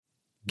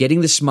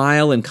Getting the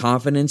smile and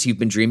confidence you've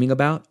been dreaming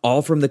about,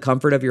 all from the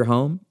comfort of your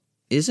home,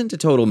 isn't a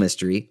total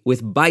mystery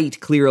with Byte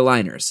clear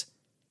aligners.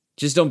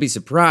 Just don't be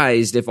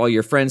surprised if all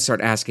your friends start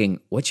asking,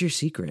 "What's your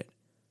secret?"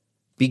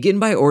 Begin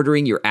by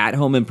ordering your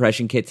at-home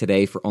impression kit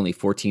today for only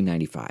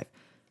 $14.95.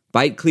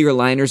 Byte clear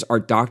aligners are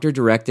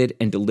doctor-directed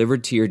and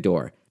delivered to your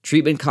door.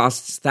 Treatment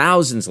costs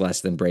thousands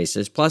less than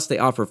braces, plus they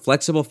offer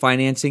flexible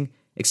financing,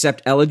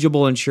 accept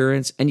eligible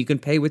insurance, and you can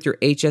pay with your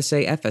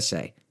HSA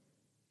FSA.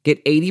 Get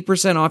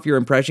 80% off your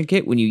impression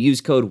kit when you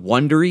use code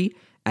WONDERY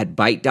at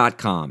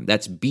Byte.com.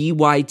 That's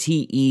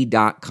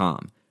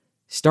BYTE.com.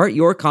 Start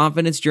your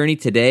confidence journey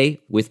today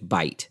with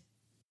Byte.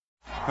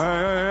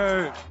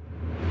 Hey.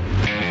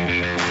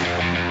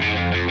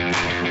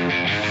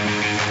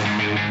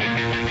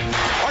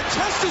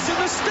 Artesta's in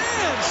the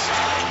stands.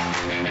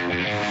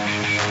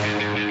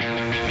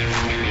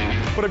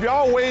 But if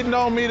y'all waiting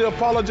on me to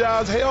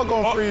apologize, hell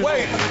gonna freeze.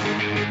 Wait.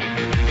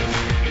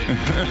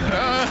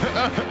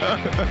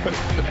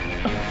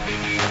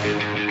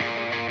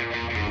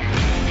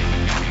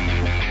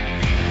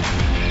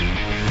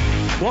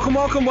 Welcome,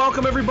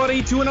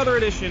 everybody, to another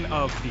edition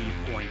of the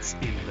Points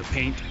in the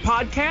Paint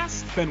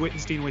podcast. Ben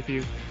Wittenstein with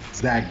you.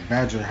 Zach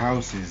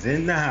Badgerhouse is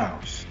in the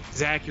house.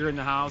 Zach, you're in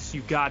the house.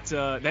 You've got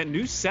that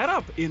new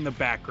setup in the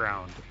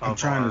background. I'm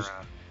trying to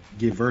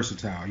get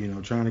versatile,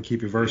 trying to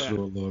keep it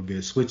versatile a little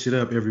bit. Switch it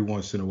up every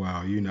once in a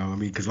while,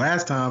 because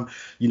last time,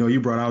 you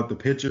brought out the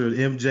picture of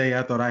MJ.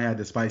 I thought I had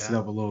to spice it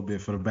up a little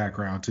bit for the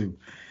background, too.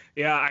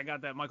 Yeah, I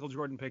got that Michael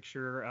Jordan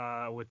picture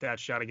with that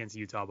shot against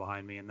Utah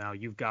behind me. And now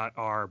you've got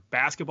our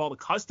basketball, the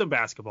custom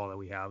basketball that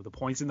we have, the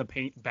Points in the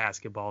Paint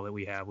basketball that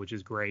we have, which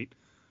is great.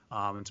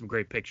 And some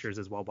great pictures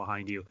as well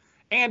behind you.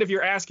 And if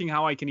you're asking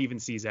how I can even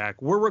see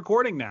Zach, we're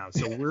recording now.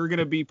 So we're going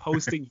to be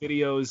posting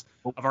videos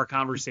of our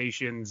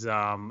conversations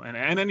and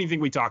anything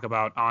we talk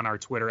about on our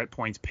Twitter at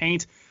Points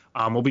Paint.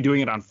 We'll be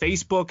doing it on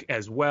Facebook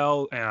as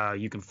well.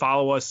 You can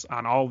follow us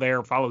on all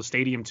there. Follow the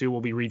Stadium too.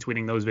 We'll be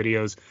retweeting those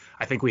videos.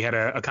 I think we had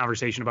a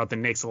conversation about the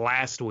Knicks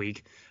last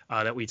week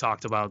that we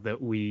talked about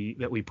that we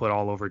put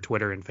all over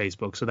Twitter and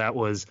Facebook. So that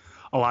was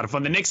a lot of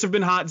fun. The Knicks have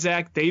been hot,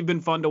 Zach. They've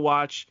been fun to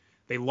watch.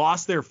 They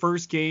lost their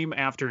first game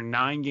after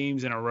 9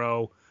 games in a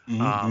row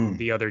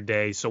the other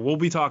day. So we'll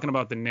be talking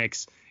about the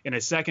Knicks in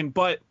a second.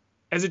 But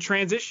as a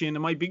transition, it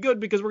might be good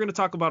because we're going to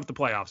talk about the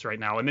playoffs right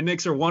now. And the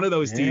Knicks are one of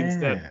those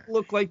teams that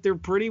look like they're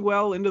pretty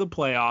well into the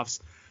playoffs.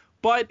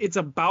 But it's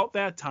about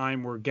that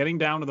time. We're getting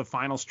down to the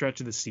final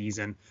stretch of the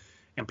season.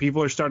 And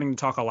people are starting to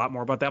talk a lot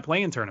more about that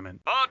play-in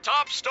tournament. Our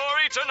top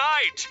story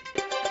tonight.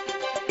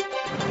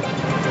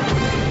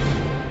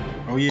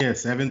 Oh, yeah,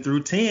 7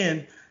 through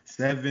 10.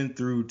 7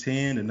 through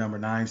 10, the number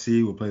 9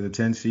 seed will play the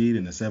 10 seed,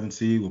 and the 7th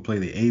seed will play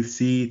the 8th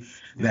seed.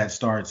 That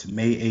starts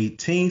May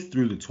 18th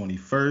through the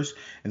 21st,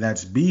 and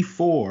that's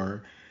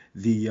before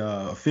the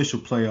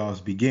official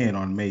playoffs begin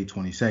on May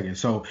 22nd.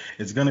 So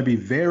it's going to be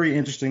very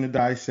interesting to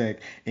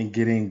dissect and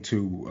get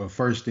into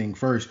first thing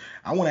first.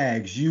 I want to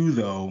ask you,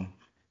 though,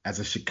 as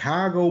a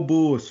Chicago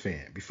Bulls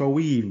fan, before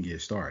we even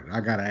get started,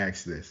 I got to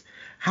ask this.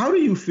 How do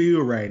you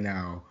feel right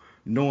now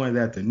knowing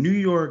that the New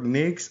York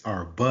Knicks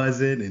are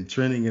buzzing and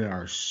trending and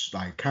are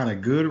like kind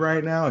of good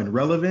right now and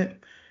relevant,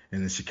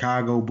 and the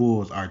Chicago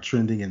Bulls are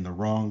trending in the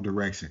wrong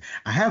direction?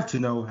 I have to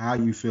know how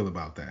you feel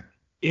about that.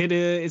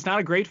 It's not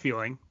a great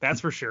feeling,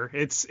 that's for sure.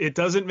 It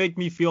doesn't make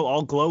me feel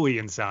all glowy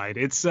inside.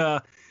 It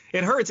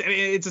hurts. I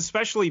mean, it's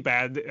especially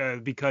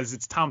bad because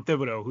it's Tom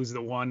Thibodeau who's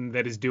the one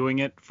that is doing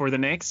it for the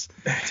Knicks,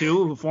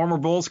 too. Former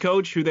Bulls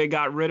coach who they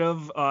got rid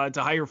of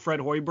to hire Fred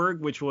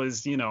Hoiberg, which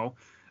was,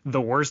 the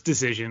worst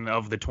decision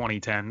of the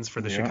 2010s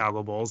for the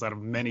Chicago Bulls out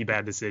of many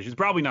bad decisions.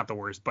 Probably not the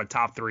worst, but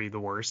top 3 the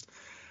worst.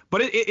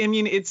 But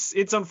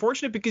it's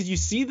unfortunate because you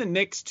see the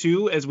Knicks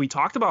too, as we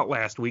talked about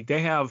last week.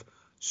 They have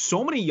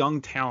so many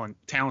young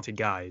talented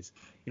guys.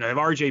 They have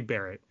RJ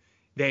Barrett.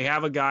 They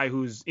have a guy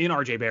who's in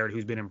RJ Barrett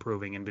who's been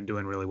improving and been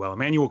doing really well.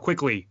 Emmanuel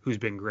Quickley, who's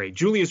been great.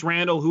 Julius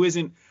Randle, who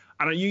isn't,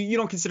 you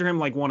don't consider him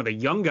like one of the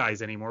young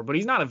guys anymore, but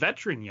he's not a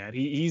veteran yet.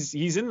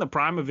 He's in the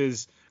prime of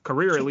his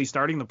career, at least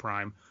starting the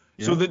prime.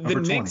 So the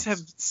Knicks have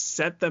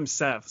set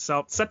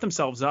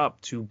themselves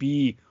up to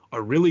be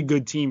a really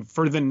good team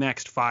for the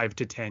next 5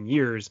 to 10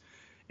 years.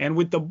 And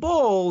with the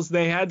Bulls,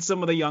 they had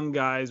some of the young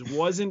guys,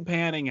 wasn't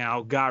panning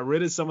out, got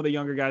rid of some of the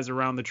younger guys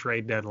around the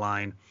trade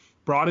deadline,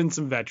 brought in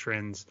some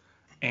veterans.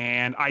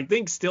 And I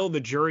think still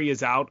the jury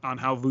is out on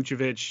how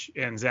Vucevic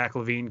and Zach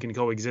LaVine can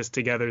coexist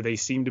together. They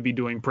seem to be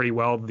doing pretty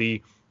well.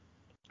 The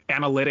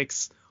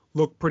analytics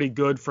look pretty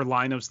good for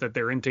lineups that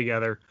they're in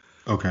together.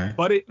 Okay.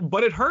 But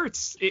it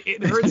hurts.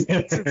 It hurts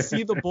to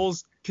see the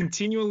Bulls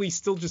continually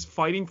still just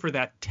fighting for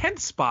that 10th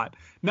spot,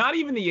 not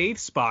even the 8th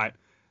spot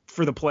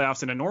for the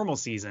playoffs in a normal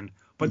season,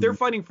 but they're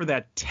fighting for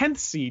that 10th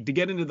seed to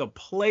get into the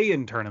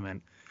play-in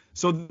tournament.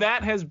 So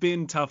that has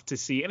been tough to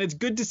see. And it's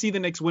good to see the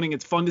Knicks winning.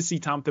 It's fun to see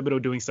Tom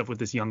Thibodeau doing stuff with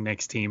this young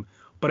Knicks team.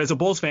 But as a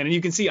Bulls fan, and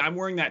you can see I'm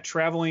wearing that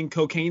traveling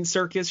cocaine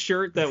circus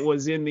shirt that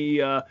was in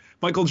the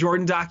Michael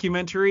Jordan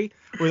documentary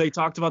where they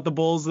talked about the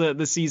Bulls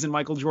the season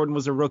Michael Jordan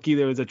was a rookie.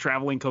 There was a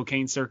traveling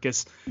cocaine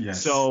circus.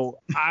 Yes. So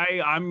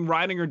I'm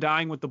riding or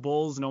dying with the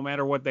Bulls no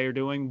matter what they're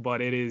doing.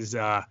 But it is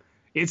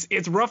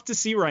it's rough to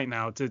see right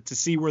now to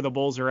see where the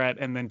Bulls are at,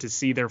 and then to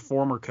see their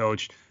former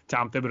coach,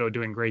 Tom Thibodeau,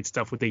 doing great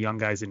stuff with the young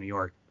guys in New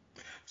York.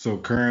 So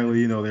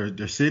currently,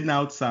 they're sitting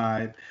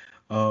outside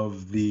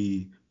of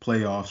the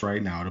playoffs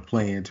right now, the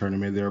play-in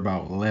tournament. They're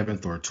about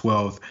 11th or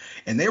 12th,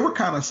 and they were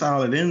kind of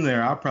solid in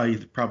there. I'll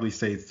probably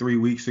say 3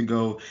 weeks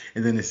ago,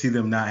 and then to see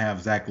them not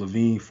have Zach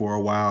LaVine for a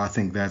while, I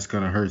think that's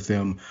going to hurt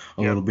them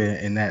a little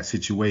bit in that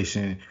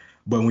situation.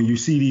 But when you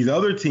see these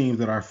other teams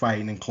that are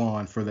fighting and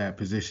clawing for that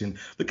position,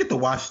 look at the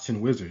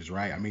Washington Wizards,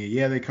 right? I mean,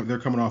 yeah, they're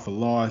coming off a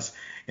loss,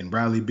 and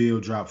Bradley Beal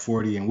dropped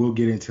 40, and we'll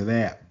get into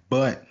that.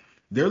 But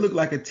they look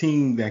like a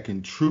team that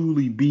can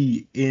truly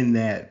be in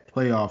that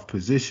playoff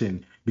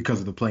position because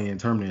of the play-in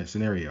tournament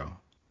scenario.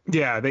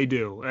 Yeah, they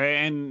do.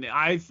 And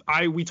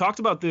we talked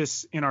about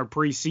this in our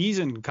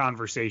preseason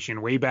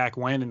conversation way back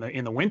when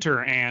in the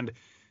winter, and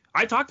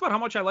I talked about how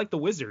much I like the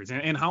Wizards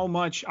and how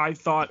much I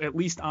thought, at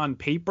least on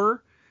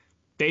paper,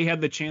 they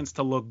had the chance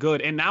to look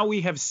good. And now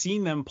we have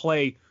seen them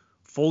play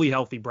fully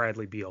healthy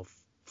Bradley Beal,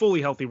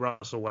 fully healthy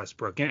Russell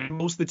Westbrook, and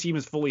most of the team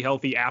is fully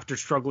healthy after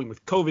struggling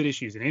with COVID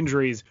issues and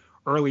injuries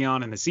early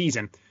on in the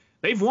season.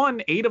 They've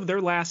won 8 of their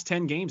last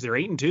 10 games. They're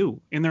 8-2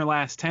 in their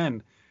last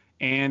 10,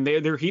 and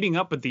they're heating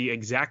up at the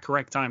exact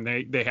correct time.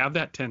 They have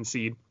that 10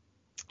 seed.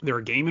 They're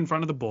a game in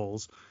front of the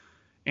Bulls,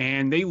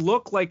 and they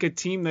look like a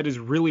team that is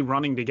really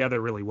running together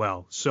really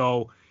well.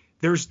 So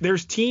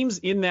there's teams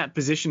in that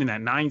position, in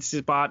that 9th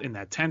spot, in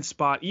that 10th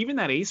spot, even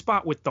that 8th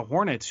spot with the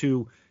Hornets,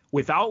 who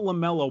without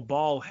LaMelo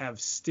Ball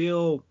have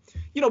still,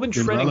 been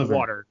treading relevant.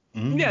 water.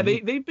 Mm-hmm. Yeah,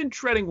 they've been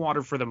treading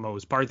water for the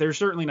most part. They're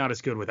certainly not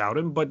as good without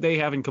him, but they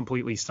haven't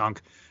completely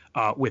sunk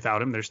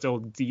without him. They're still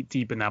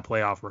deep in that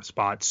playoff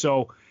spot.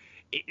 So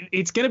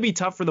it's going to be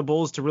tough for the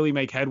Bulls to really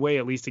make headway,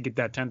 at least to get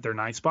that 10th or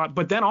 9th spot.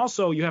 But then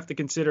also you have to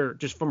consider,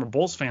 just from a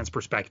Bulls fan's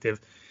perspective,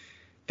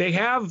 they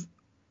have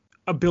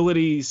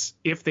abilities,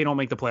 if they don't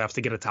make the playoffs,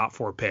 to get a top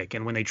 4 pick.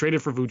 And when they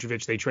traded for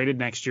Vucevic, they traded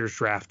next year's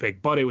draft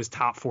pick, but it was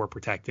top 4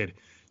 protected.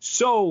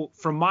 So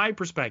from my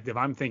perspective,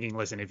 I'm thinking,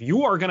 listen, if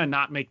you are going to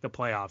not make the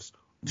playoffs,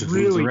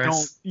 really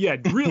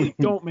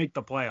don't make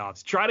the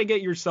playoffs. Try to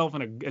get yourself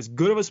in as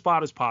good of a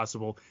spot as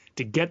possible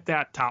to get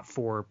that top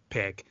 4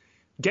 pick.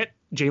 Get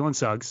Jalen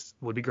Suggs,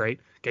 would be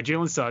great. Get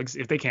Jalen Suggs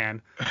if they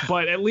can,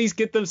 but at least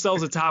get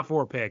themselves a top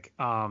 4 pick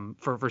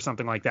for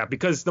something like that,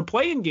 because the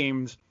play-in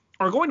games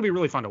are going to be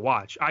really fun to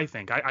watch. I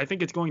think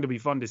it's going to be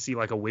fun to see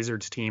like a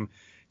Wizards team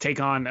take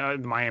on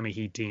the Miami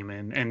Heat team,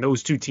 and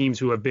those two teams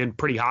who have been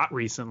pretty hot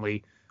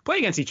recently play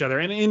against each other.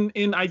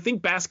 And I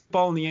think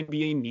basketball in the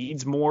NBA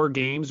needs more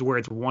games where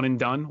it's one and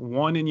done,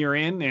 one and you're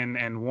in,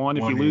 and one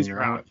if you lose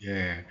you're out.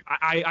 Yeah.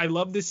 I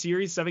love this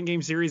series.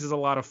 7-game series is a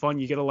lot of fun.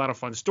 You get a lot of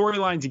fun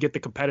storylines. You get the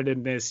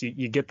competitiveness.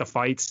 You get the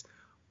fights.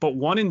 But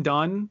one and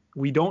done,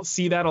 we don't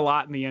see that a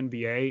lot in the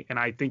NBA, and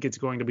I think it's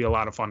going to be a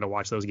lot of fun to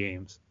watch those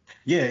games.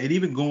 Yeah, and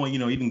even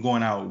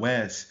going out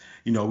west,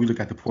 we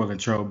look at the Portland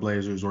Trail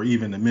Blazers or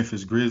even the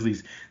Memphis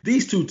Grizzlies.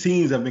 These two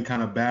teams have been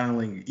kind of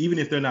battling, even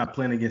if they're not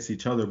playing against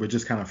each other, but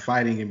just kind of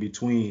fighting in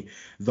between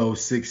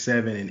those 6,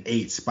 7, and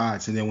 8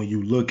 spots. And then when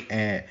you look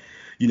at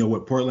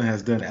what Portland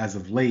has done as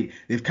of late,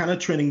 they've kind of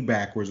trending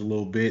backwards a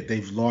little bit.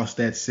 They've lost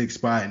that 6th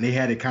spot, and they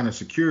had it kind of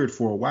secured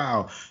for a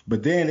while.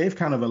 But then they've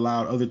kind of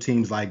allowed other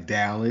teams like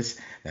Dallas,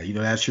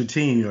 that's your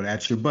team,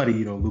 that's your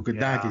buddy, Luka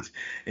Doncic.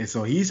 And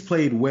so he's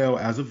played well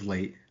as of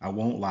late. I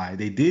won't lie.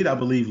 They did, I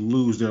believe,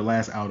 lose their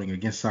last outing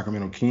against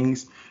Sacramento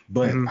Kings.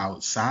 But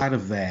outside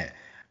of that,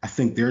 I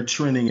think they're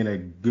trending in a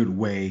good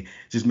way.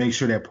 Just make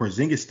sure that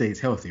Porzingis stays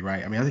healthy,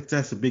 right? I mean, I think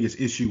that's the biggest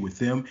issue with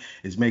them,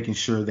 is making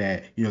sure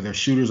that, their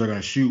shooters are going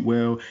to shoot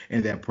well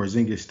and that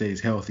Porzingis stays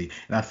healthy.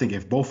 And I think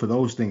if both of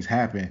those things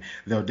happen,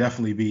 they'll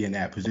definitely be in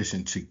that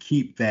position to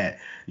keep that,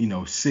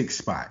 6th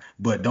spot.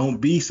 But don't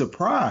be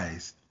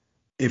surprised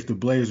if the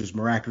Blazers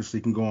miraculously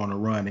can go on a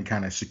run and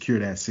kind of secure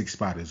that 6th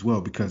spot as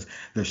well, because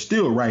they're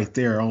still right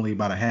there, only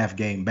about a half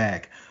game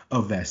back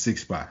of that 6th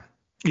spot.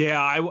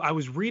 Yeah, I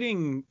was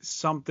reading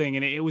something,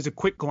 and it was a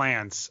quick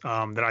glance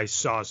that I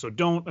saw, so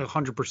don't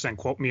 100%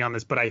 quote me on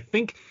this, but I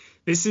think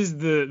this is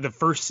the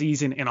first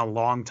season in a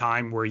long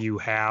time where you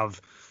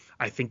have,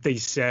 I think they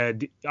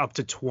said, up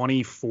to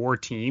 24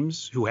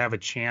 teams who have a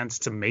chance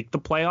to make the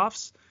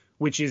playoffs,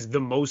 which is the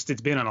most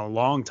it's been in a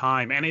long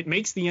time, and it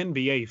makes the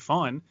NBA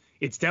fun.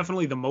 It's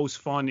definitely the most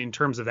fun in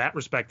terms of that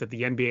respect that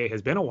the NBA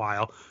has been a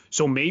while,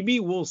 so maybe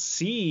we'll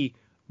see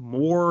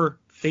more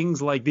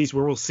things like these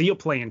where we'll see a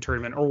play-in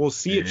tournament, or we'll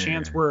see a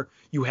chance where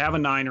you have a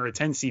 9 or a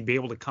 10 seed be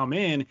able to come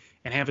in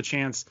and have a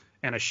chance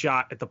and a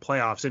shot at the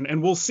playoffs.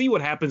 And we'll see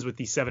what happens with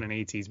these 7 and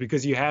 8 seeds,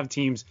 because you have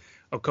teams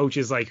of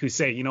coaches like who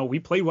say, we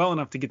played well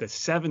enough to get the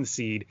 7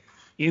 seed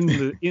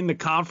in the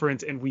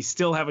conference, and we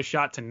still have a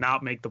shot to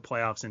not make the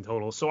playoffs in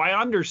total. So I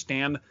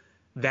understand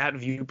that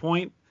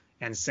viewpoint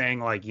and saying,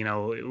 like, you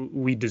know,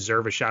 we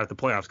deserve a shot at the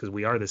playoffs because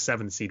we are the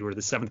 7th seed. We're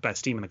the 7th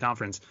best team in the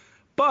conference.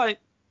 But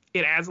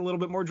it adds a little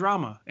bit more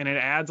drama, and it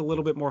adds a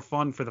little bit more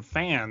fun for the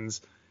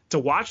fans to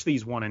watch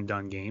these one and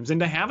done games and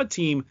to have a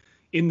team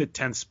in the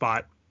 10th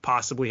spot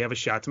possibly have a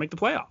shot to make the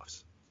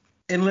playoffs.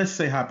 And let's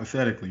say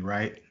hypothetically,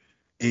 right,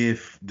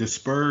 if the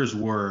Spurs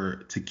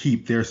were to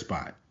keep their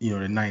spot, you know,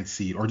 the 9th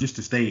seed, or just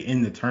to stay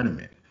in the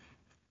tournament,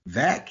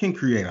 that can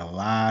create a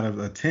lot of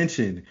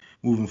attention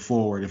moving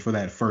forward and for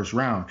that first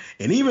round.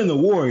 And even the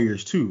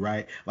Warriors too,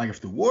 right? Like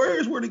if the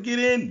Warriors were to get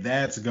in,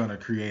 that's going to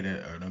create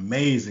an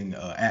amazing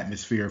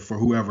atmosphere for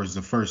whoever's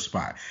the first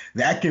spot.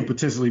 That can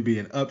potentially be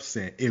an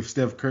upset if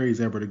Steph Curry is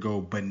able to go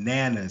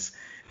bananas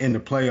in the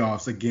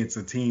playoffs against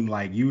a team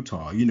like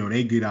Utah. You know,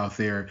 they get out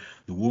there,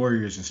 the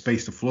Warriors, and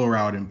space the floor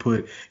out and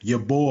put your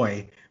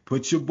boy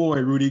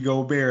Rudy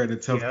Gobert in a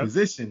tough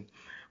position.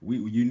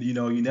 You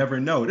know, you never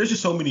know. There's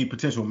just so many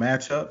potential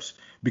matchups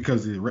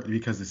because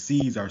the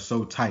seeds are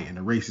so tight and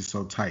the race is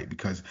so tight,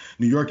 because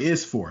New York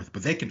is 4th,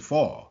 but they can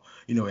fall.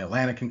 You know,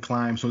 Atlanta can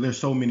climb. So there's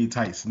so many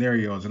tight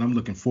scenarios, and I'm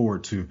looking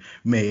forward to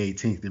May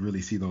 18th to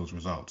really see those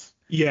results.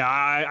 Yeah,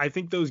 I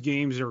think those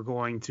games are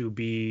going to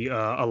be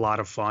a lot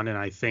of fun, and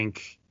I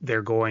think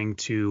they're going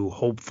to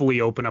hopefully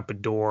open up a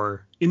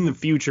door in the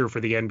future for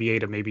the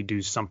NBA to maybe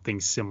do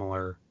something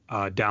similar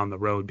down the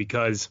road,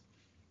 because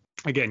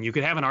again, you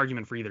could have an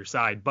argument for either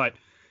side, but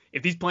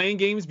if these playing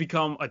games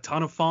become a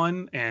ton of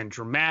fun and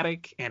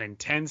dramatic and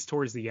intense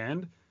towards the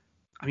end,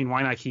 I mean,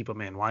 why not keep them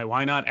in?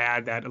 Why not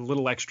add that a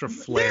little extra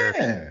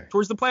flair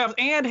towards the playoffs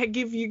and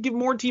give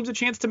more teams a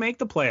chance to make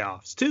the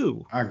playoffs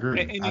too? I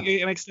agree.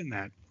 And extend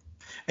that.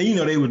 And, you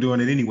know, they were doing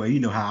it anyway. You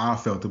know how I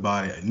felt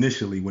about it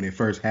initially when it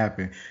first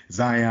happened.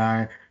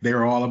 Zion, they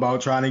were all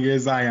about trying to get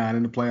Zion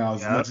in the playoffs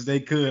as much as they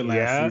could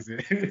last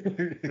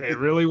season. They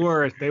really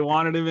were. They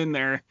wanted him in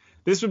there.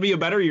 This would be a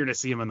better year to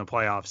see him in the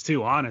playoffs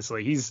too,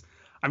 honestly.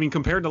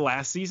 Compared to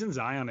last season,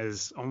 Zion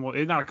is almost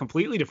not a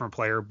completely different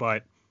player,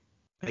 but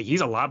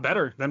he's a lot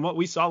better than what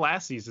we saw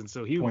last season.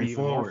 So he would be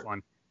even more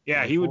fun.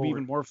 Yeah, he would be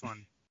even more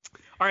fun.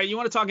 All right, you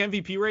want to talk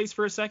MVP race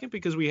for a second?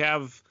 Because we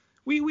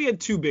had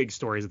 2 big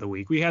stories of the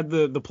week. We had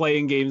the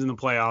playing games in the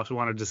playoffs. We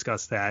want to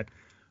discuss that.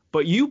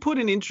 But you put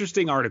an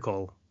interesting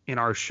article in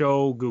our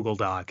show Google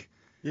Doc.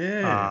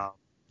 Yeah.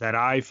 That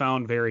I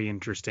found very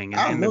interesting.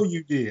 I know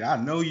you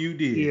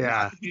did.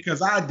 Yeah. Because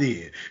I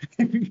did.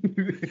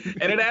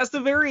 And it asked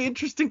a very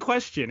interesting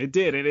question. It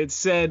did. And it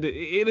said,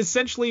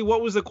 essentially,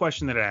 what was the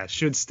question that it asked?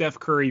 Should Steph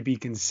Curry be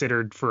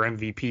considered for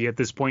MVP at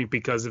this point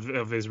because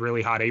of his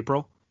really hot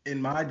April?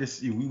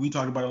 We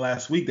talked about it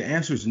last week. The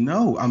answer is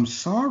no. I'm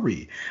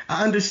sorry.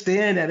 I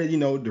understand that,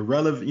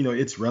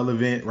 it's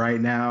relevant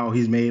right now.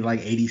 He's made like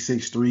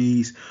 86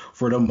 threes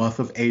for the month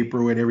of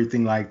April and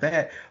everything like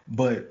that.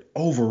 But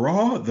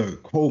overall, the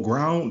whole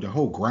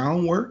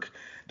groundwork,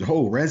 the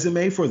whole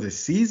resume for the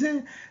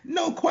season,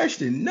 no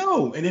question,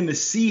 no. And then to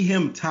see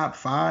him top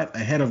 5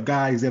 ahead of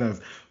guys that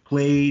have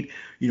played,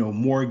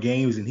 more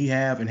games than he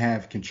and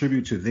have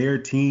contributed to their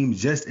team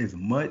just as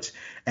much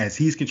as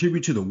he's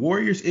contributed to the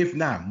Warriors, if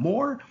not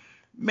more,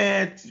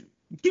 man,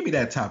 give me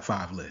that top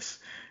 5 list.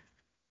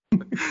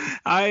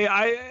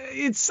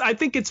 I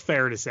think it's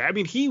fair to say. I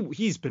mean,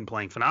 he's been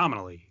playing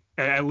phenomenally,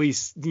 at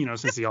least,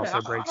 since the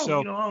All-Star break. I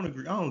don't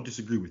agree. I don't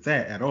disagree with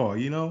that at all.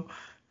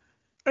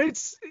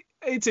 It's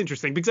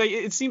interesting because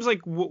it seems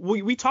like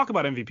we talk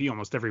about MVP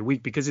almost every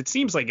week because it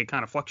seems like it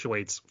kind of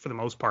fluctuates for the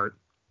most part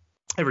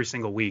every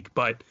single week.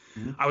 But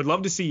I would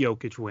love to see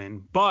Jokic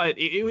win. But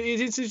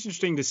it's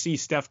interesting to see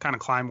Steph kind of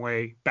climb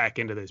way back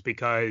into this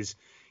because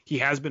he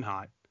has been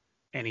hot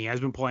and he has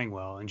been playing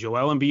well. And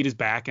Joel Embiid is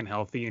back and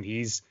healthy and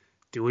he's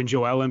doing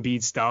Joel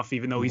Embiid stuff,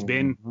 even though he's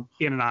been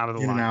in and out of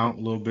the line. In and out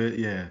a little bit,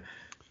 yeah.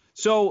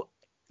 So,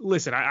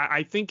 listen,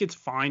 I think it's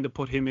fine to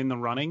put him in the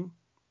running.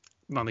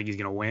 I don't think he's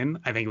going to win.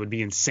 I think it would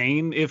be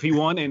insane if he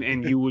won,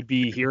 and you would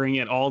be hearing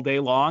it all day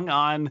long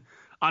on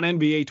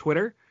NBA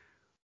Twitter.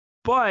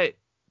 But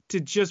to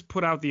just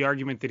put out the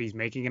argument that he's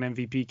making an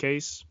MVP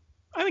case,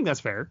 I think that's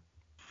fair.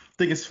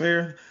 Think it's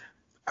fair?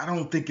 I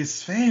don't think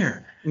it's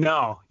fair.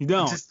 No, you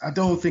don't. I just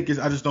don't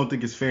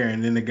think it's fair.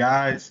 And then the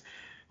guys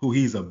who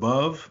he's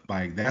above,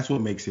 like, that's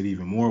what makes it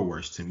even more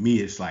worse. To me,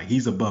 it's like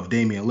he's above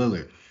Damian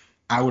Lillard.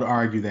 I would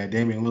argue that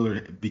Damian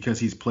Lillard, because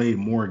he's played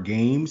more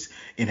games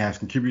and has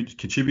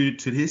contributed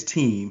to his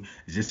team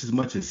just as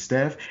much as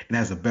Steph and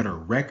has a better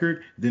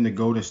record than the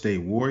Golden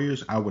State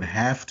Warriors, I would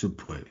have to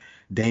put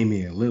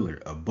Damian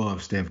Lillard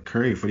above Steph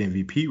Curry for the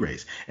MVP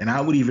race. And I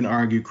would even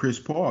argue Chris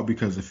Paul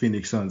because the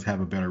Phoenix Suns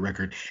have a better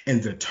record.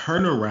 And the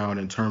turnaround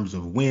in terms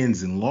of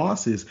wins and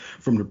losses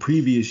from the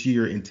previous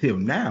year until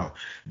now,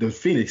 the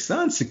Phoenix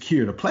Suns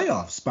secured a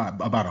playoff spot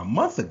about a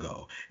month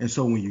ago. And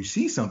so when you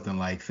see something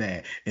like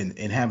that and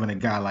having a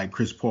guy like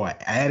Chris Paul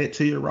added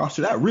to your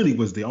roster, that really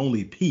was the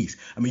only piece.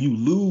 I mean, you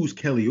lose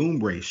Kelly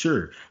Oubre,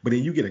 sure, but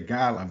then you get a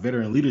guy like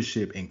veteran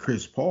leadership and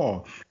Chris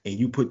Paul, and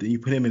you put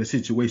him in a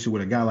situation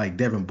with a guy like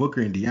Devin Booker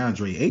Booker and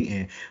DeAndre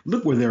Ayton,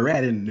 look where they're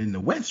at in the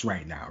West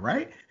right now,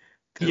 right?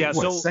 Yeah,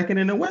 so second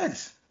in the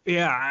West.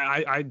 Yeah,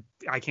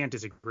 I can't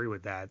disagree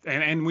with that.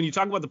 And when you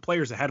talk about the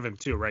players ahead of him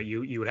too, right?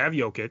 You would have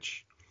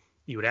Jokic,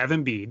 you would have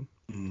Embiid,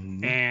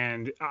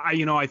 and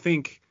I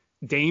think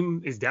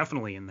Dame is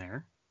definitely in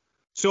there.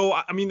 So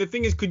I mean, the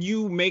thing is, could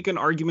you make an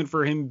argument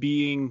for him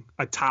being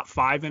a top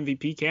 5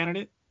 MVP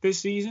candidate this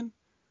season,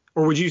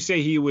 or would you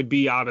say he would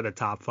be out of the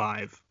top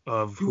 5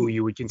 of who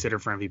you would consider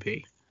for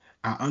MVP?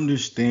 I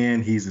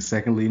understand he's the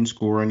second leading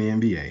scorer in the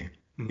NBA.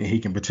 And he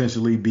can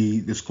potentially be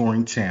the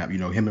scoring champ.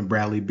 Him and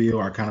Bradley Beal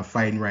are kind of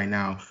fighting right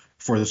now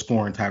for the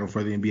scoring title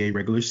for the NBA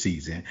regular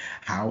season.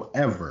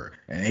 However,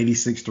 and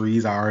 86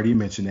 threes, I already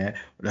mentioned that.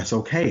 That's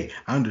okay.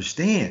 I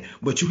understand.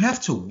 But you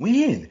have to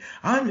win.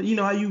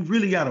 You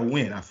really got to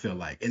win, I feel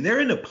like. And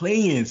they're in a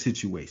play-in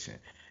situation.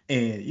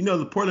 And,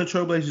 the Portland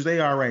Trailblazers, they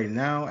are right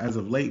now as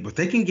of late, but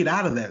they can get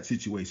out of that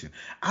situation.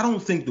 I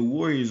don't think the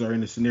Warriors are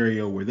in a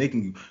scenario where they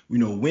can,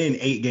 win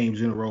 8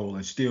 games in a row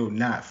and still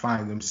not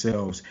find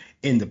themselves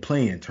in the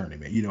play-in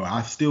tournament.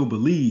 I still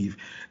believe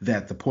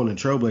that the Portland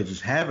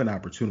Trailblazers have an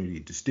opportunity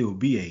to still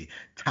be a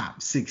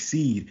top 6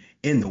 seed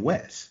in the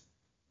West.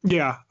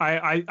 Yeah,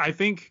 I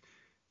think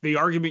the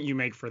argument you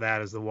make for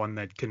that is the one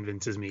that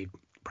convinces me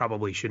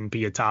probably shouldn't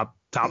be a top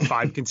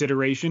 5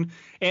 consideration.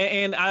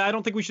 And I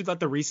don't think we should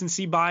let the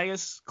recency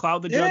bias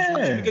cloud the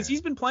judgment, because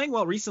he's been playing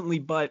well recently,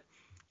 but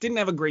didn't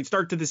have a great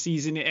start to the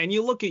season. And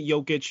you look at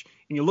Jokic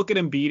and you look at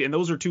Embiid, and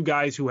those are two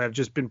guys who have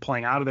just been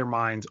playing out of their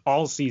minds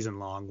all season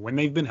long when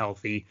they've been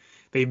healthy.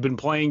 They've been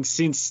playing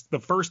since the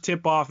first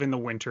tip off in the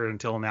winter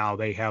until now.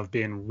 They have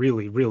been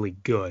really, really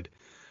good.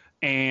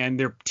 And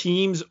their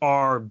teams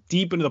are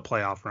deep into the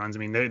playoff runs. I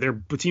mean, their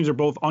teams are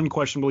both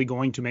unquestionably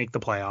going to make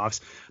the playoffs.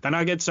 The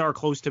Nuggets are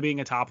close to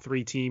being a top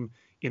 3 team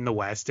in the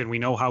West, and we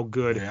know how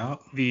good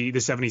the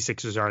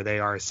 76ers are. They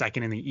are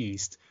second in the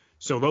East.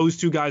 So those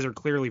two guys are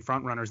clearly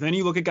front runners. Then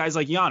you look at guys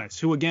like Giannis,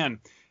 who, again,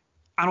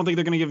 I don't think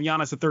they're going to give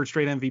Giannis a 3rd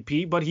straight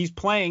MVP, but he's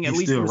playing at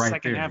least in the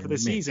second half of the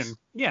season.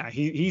 Yeah,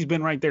 he's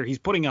been right there. He's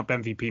putting up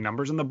MVP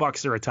numbers, and the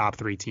Bucks are a top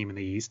 3 team in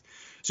the East.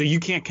 So you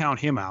can't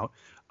count him out.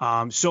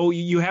 So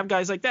you have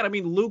guys like that. I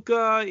mean,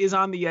 Luka is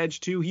on the edge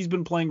too. He's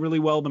been playing really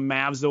well. The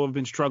Mavs, though, have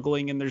been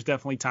struggling, and there's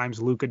definitely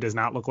times Luka does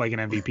not look like an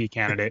MVP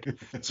candidate.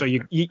 So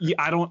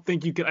I don't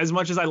think you can. As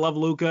much as I love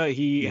Luka,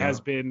 he has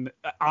been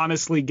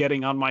honestly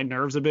getting on my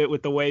nerves a bit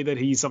with the way that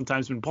he's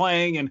sometimes been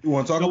playing. And you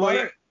want to talk about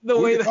it?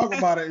 We can talk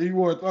about it. You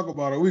want to talk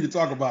about it? We can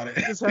talk about it.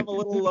 Just have a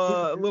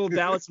little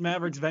Dallas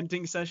Mavericks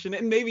venting session,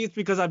 and maybe it's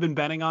because I've been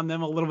betting on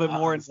them a little bit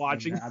more and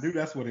watching. I knew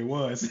that's what it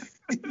was.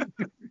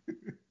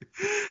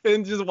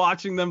 And just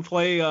watching them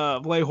play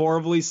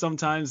horribly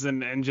sometimes,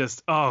 and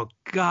just, oh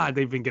God,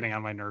 they've been getting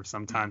on my nerves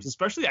sometimes,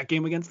 especially that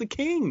game against the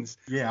Kings.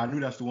 Yeah, I knew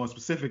that's the one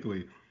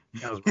specifically.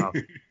 That was rough.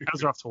 That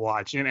was rough to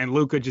watch, and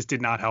Luka just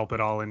did not help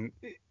at all. And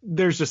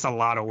there's just a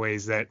lot of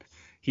ways that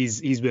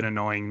he's been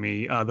annoying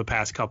me the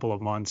past couple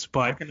of months.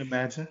 But I can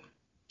imagine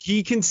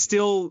he can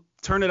still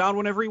turn it on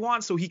whenever he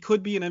wants, so he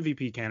could be an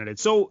MVP candidate.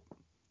 So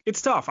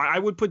it's tough. I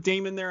would put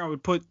Dame in there. I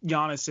would put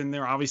Giannis in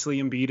there.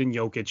 Obviously, Embiid and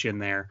Jokic in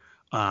there.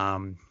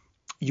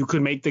 You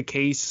could make the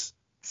case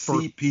for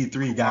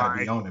CP3 got to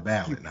be on the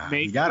ballot now.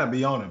 He got to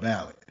be on the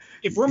ballot.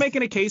 If we're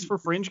making a case for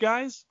fringe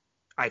guys,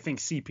 I think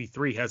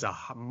CP3 has a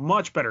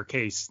much better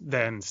case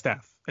than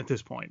Steph at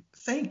this point.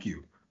 Thank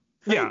you.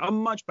 A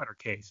much better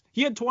case.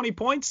 He had 20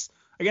 points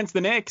against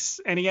the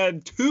Knicks, and he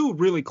had 2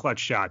 really clutch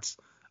shots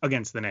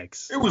against the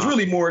Knicks. It was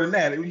really more than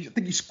that. I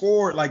think he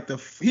scored like the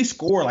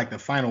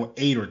final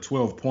 8 or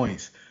 12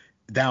 points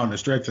down the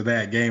stretch of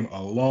that game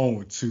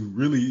alone to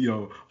really,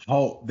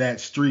 halt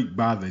that streak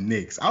by the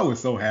Knicks. I was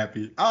so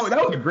happy. That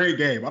was a great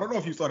game. I don't know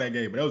if you saw that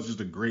game, but that was just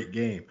a great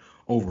game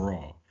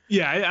overall.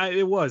 Yeah,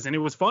 it was. And it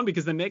was fun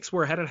because the Knicks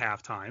were ahead at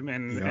halftime,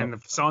 and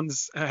the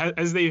Suns,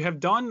 as they have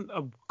done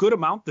a good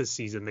amount this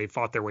season, they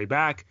fought their way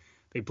back.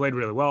 They played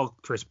really well.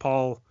 Chris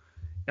Paul,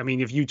 I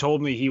mean, if you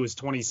told me he was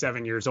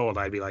 27 years old,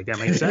 I'd be like, that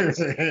makes sense.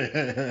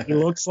 He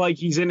looks like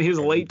he's in his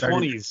late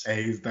 20s.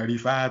 Hey, he's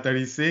 35,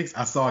 36.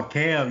 I saw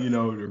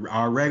Cam,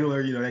 our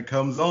regular, that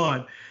comes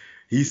on.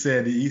 He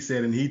said,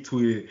 and he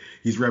tweeted,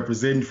 he's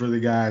representing for the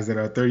guys that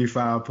are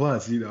 35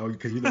 plus,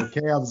 because,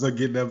 Cams are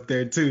getting up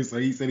there too. So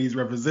he said he's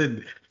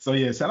representing. So,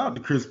 yeah, shout out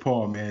to Chris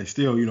Paul, man.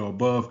 Still,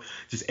 above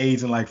just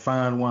aging like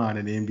fine wine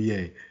in the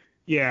NBA.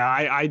 Yeah,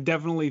 I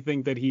definitely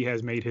think that he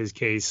has made his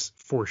case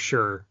for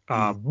sure.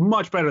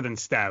 Much better than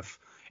Steph.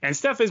 And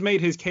Steph has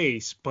made his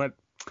case, but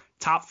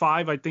top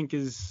 5, I think,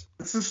 is...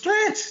 It's a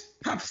stretch.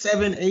 Top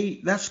 7,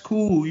 8, that's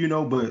cool,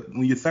 but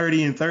when you're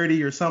 30 and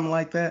 30 or something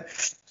like that,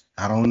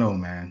 I don't know,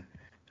 man.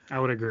 I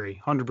would agree.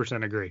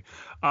 100% agree.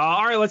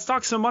 All right, let's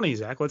talk some money,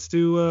 Zach. Let's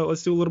do a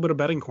little bit of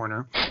betting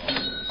corner.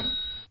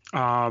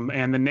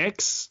 And the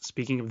Knicks,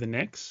 speaking of the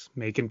Knicks,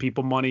 making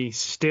people money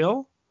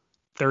still.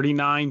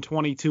 39,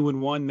 22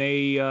 and 1.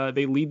 They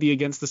lead the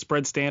against the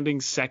spread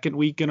standings 2nd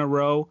week in a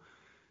row.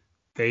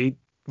 They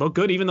look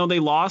good, even though they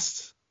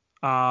lost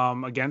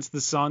against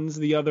the Suns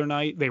the other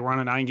night. They were on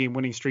a 9-game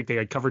winning streak. They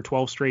had covered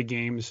 12 straight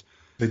games.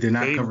 They did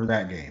not cover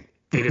that game.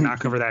 They did not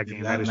cover that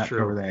game. That is not true.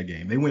 Cover that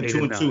game. They went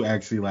 2-2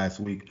 actually last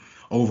week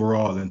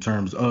overall in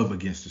terms of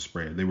against the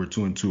spread. They were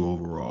 2-2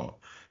 overall.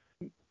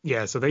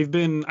 Yeah, so they've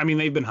been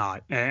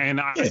hot, and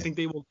I think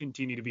they will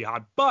continue to be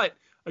hot. But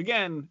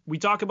again, we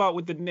talk about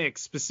with the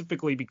Knicks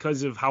specifically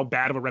because of how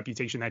bad of a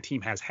reputation that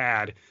team has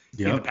had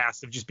in the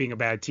past of just being a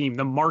bad team.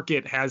 The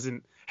market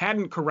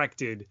hadn't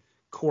corrected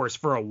course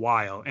for a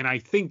while, and I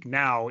think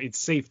now it's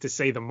safe to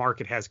say the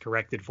market has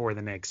corrected for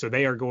the Knicks, so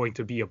they are going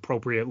to be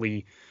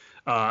appropriately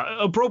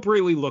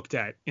looked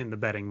at in the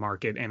betting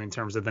market and in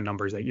terms of the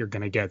numbers that you're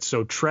going to get.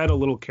 So tread a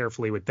little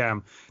carefully with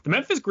them. The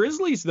Memphis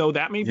Grizzlies, though,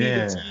 that may be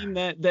the team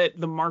that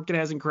the market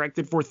hasn't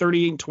corrected for.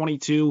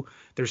 38-22.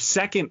 They're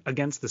second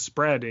against the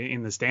spread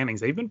in the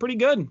standings. They've been pretty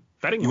good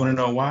betting. You want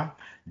to know why?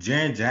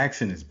 Jaren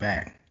Jackson is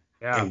back.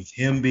 Yeah. And with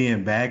him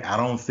being back, I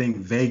don't think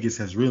Vegas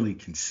has really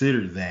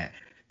considered that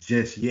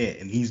just yet,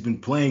 and he's been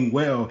playing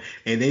well,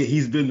 and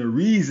he's been the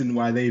reason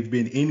why they've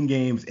been in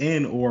games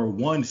and or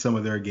won some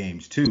of their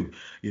games too.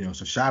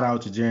 So shout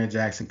out to Jaren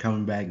Jackson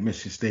coming back,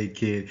 Michigan State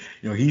kid.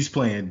 He's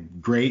playing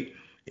great.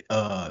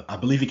 I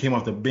believe he came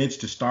off the bench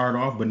to start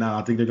off, but now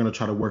I think they're going to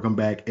try to work him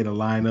back in a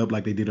lineup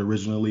like they did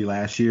originally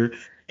last year.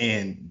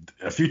 And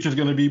the future's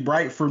going to be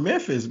bright for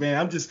Memphis,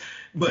 man.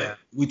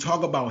 We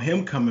talk about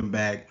him coming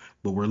back,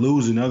 but we're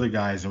losing other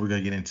guys, and we're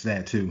going to get into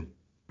that too.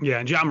 Yeah,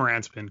 and Ja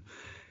Morant's been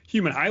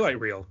human highlight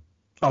reel.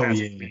 Oh,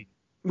 yeah.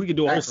 We could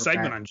do a whole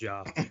segment on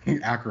Ja.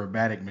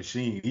 Acrobatic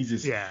machine. He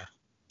just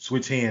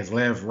switch hands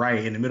left,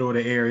 right, in the middle of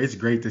the air. It's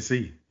great to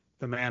see.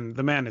 The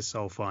man is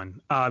so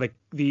fun.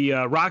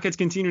 The Rockets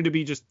continue to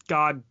be just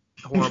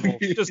horrible,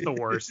 just the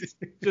worst,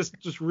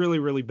 just really,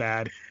 really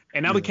bad.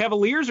 And now the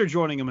Cavaliers are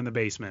joining them in the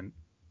basement.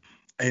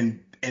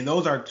 And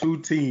those are two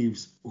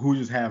teams who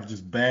just have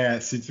just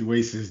bad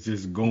situations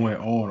just going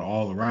on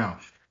all around.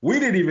 We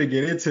didn't even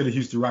get into the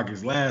Houston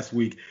Rockets last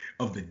week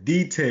of the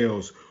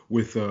details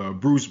with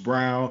Bruce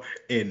Brown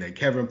and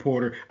Kevin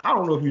Porter. I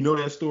don't know if you know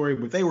that story,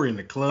 but they were in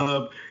the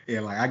club,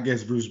 and I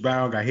guess Bruce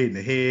Brown got hit in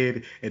the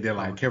head, and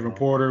then Kevin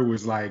Porter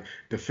was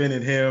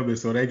defending him, and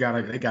so they got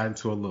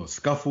into a little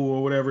scuffle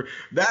or whatever.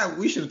 That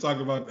we should have talked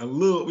about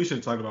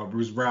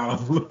Bruce Brown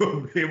a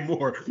little bit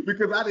more,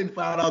 because I didn't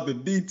find out the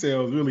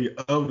details really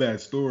of that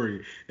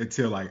story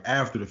until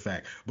after the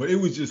fact. But it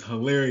was just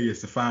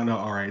hilarious to find out.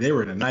 All right, they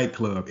were in a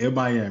nightclub in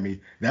Miami.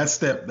 That's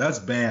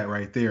bad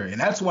right there, and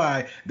that's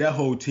why that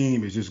whole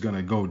team is just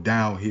gonna go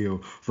downhill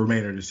for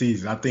remainder of the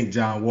season. I think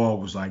John Wall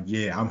was like,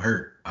 yeah, I'm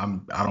hurt. I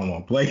don't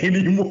want to play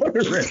anymore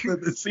the rest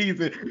of the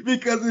season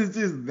because it's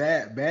just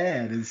that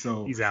bad. And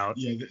so he's out.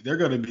 Yeah, they're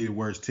gonna be the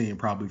worst team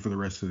probably for the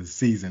rest of the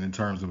season in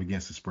terms of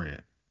against the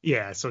spread.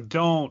 Yeah, so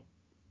don't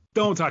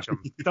touch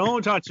them.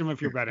 Don't touch them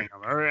if you're betting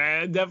them,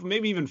 or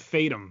maybe even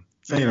fade them.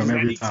 Fade them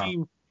every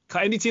time.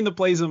 Any team that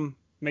plays them,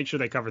 make sure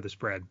they cover the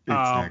spread.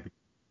 Exactly.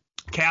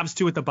 Cavs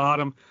too at the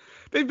bottom.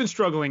 They've been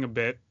struggling a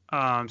bit.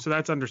 So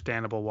that's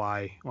understandable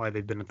why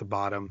they've been at the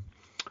bottom.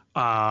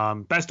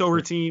 Best over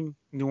team,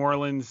 New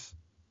Orleans,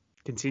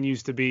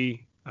 continues to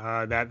be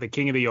the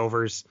king of the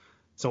overs.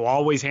 So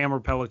always hammer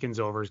Pelicans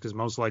overs because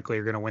most likely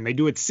you're going to win. They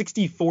do it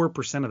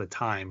 64% of the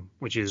time,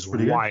 which is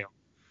wild.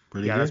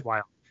 Pretty good. That's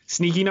wild.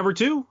 Sneaky number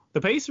 2, the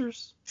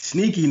Pacers.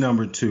 Sneaky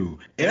number 2.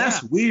 And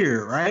that's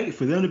weird, right?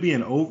 For them to be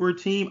an over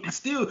team, I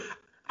still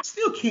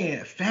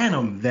can't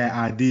fathom that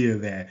idea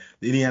that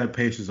the Indiana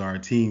Pacers are a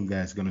team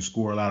that's going to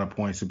score a lot of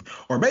points,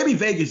 or maybe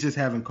Vegas just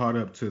haven't caught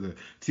up to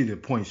the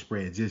point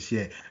spread just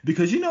yet.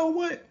 Because you know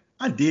what?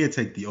 I did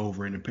take the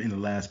over in the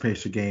last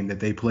Pacer game that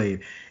they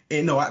played.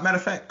 And no, matter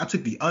of fact, I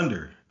took the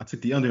under.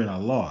 And I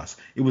lost.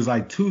 It was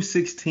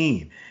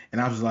 216. And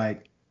I was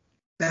like,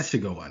 that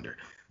should go under.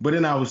 But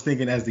then I was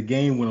thinking as the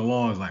game went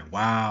along, I was like,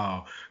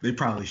 wow, they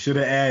probably should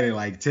have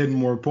added 10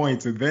 more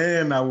points. And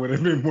then I would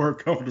have been more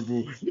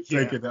comfortable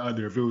taking the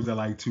under if it was at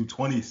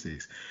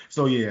 226.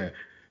 So, yeah,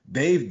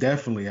 they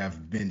definitely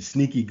have been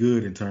sneaky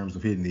good in terms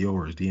of hitting the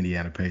overs, the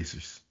Indiana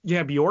Pacers.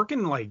 Yeah,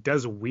 Bjorken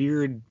does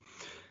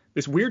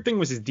this weird thing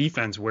with his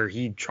defense where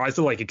he tries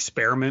to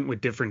experiment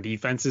with different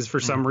defenses for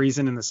some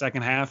reason in the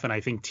second half. And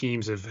I think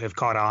teams have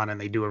caught on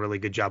and they do a really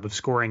good job of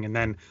scoring. And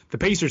then the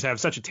Pacers have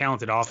such a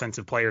talented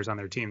offensive players on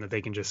their team that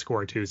they can just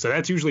score too. So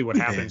that's usually what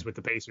happens with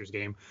the Pacers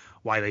game,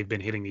 why they've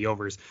been hitting the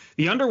overs.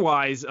 The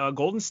underwise,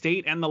 Golden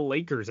State and the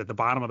Lakers at the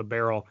bottom of the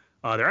barrel.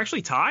 They're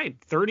actually tied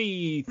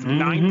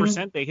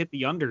 39%. They hit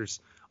the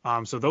unders.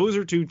 So those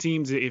are two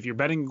teams. If you're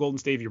betting Golden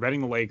State, if you're betting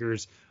the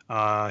Lakers,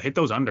 hit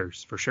those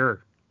unders for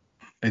sure.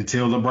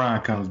 Until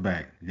LeBron comes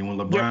back. Then when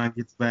LeBron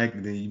gets back,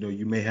 then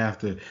you may have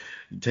to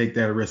take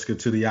that risk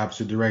to the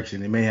opposite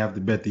direction. They may have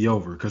to bet the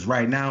over. Because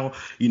right now,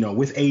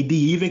 with AD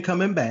even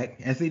coming back,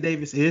 Anthony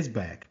Davis is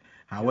back.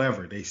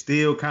 However, they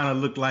still kind of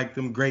look like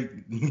them great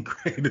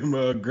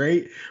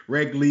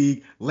reg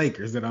league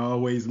Lakers that I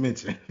always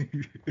mention.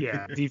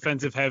 Yeah,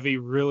 defensive heavy,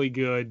 really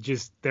good.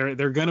 Just they're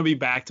going to be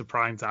back to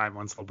prime time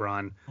once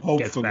LeBron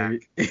gets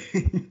back.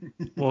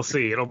 We'll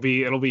see. It'll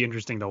be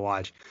interesting to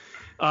watch.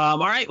 All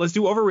right, let's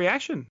do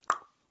overreaction.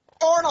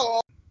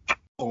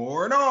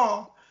 Or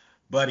no.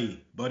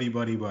 Buddy.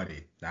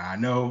 Now, I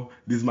know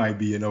this might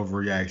be an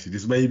overreaction.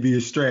 This may be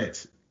a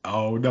stretch.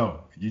 Oh,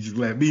 no. You just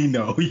let me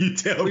know. You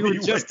tell me. We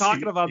were just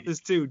talking about think. this,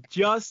 too.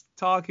 Just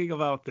talking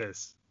about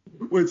this.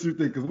 What you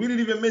think? Because we didn't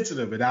even mention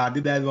it, but I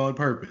did that on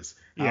purpose.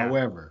 Yeah.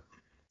 However,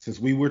 since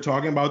we were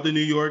talking about the New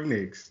York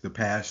Knicks the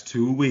past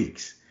 2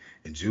 weeks,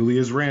 and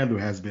Julius Randle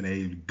has been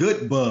a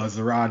good buzz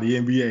around the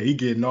NBA. He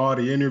getting all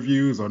the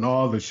interviews on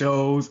all the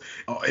shows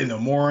in the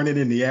morning,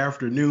 in the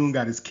afternoon,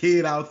 got his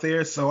kid out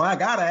there. So I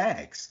got to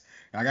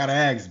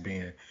ask,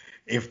 Ben,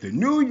 if the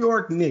New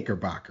York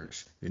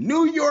Knickerbockers, the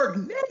New York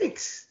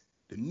Knicks,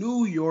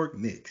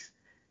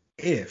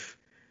 if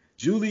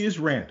Julius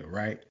Randle,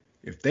 right,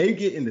 if they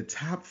get in the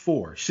top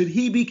 4, should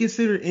he be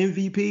considered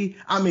MVP?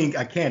 I mean,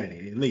 a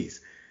candidate at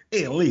least.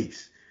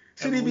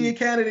 Should he be a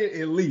candidate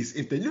at least?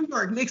 If the New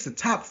York Knicks a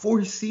top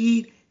 4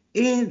 seed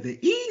in the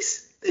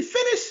East, they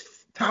finish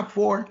top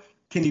 4,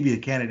 can he be a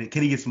candidate?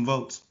 Can he get some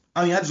votes?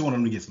 I mean, I just want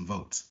him to get some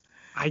votes.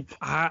 I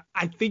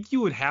think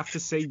you would have to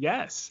say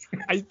yes.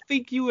 I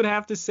think you would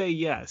have to say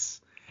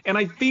yes. And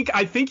I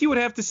think you would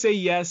have to say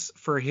yes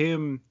for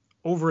him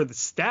over the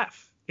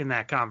Steph in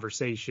that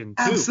conversation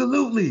too.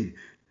 Absolutely.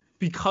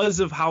 Because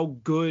of how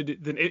good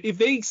if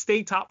they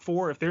stay top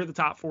 4, if they're the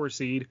top 4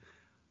 seed,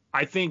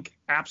 I think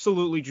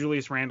absolutely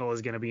Julius Randle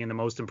is going to be in the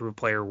most improved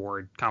player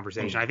award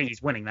conversation. I think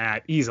he's winning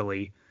that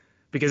easily,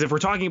 because if we're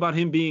talking about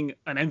him being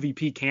an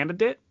MVP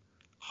candidate,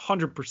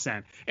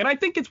 100%. And I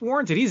think it's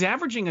warranted. He's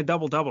averaging a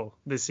double-double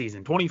this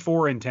season,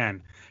 24 and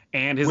 10.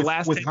 And his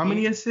last with how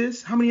many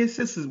assists? How many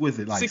assists was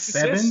it? Like 6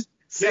 7? assists?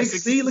 6? Yeah,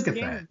 See, look at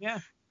that. Yeah.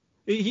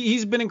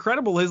 He's been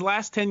incredible. His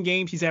last 10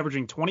 games, he's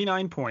averaging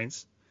 29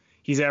 points.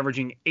 He's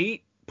averaging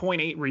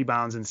 8.8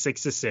 rebounds and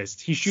 6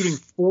 assists. He's shooting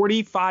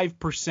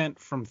 45%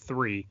 from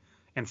 3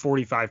 and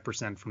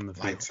 45% from the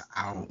field. Lights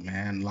out,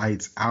 man.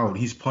 Lights out.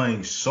 He's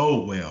playing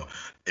so well.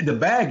 The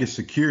bag is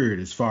secured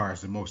as far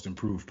as the most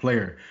improved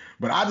player.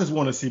 But I just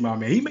want to see my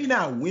man. He may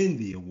not win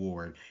the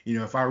award. You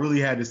know, if I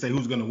really had to say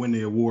who's going to win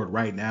the award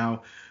right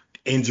now,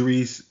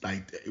 injuries,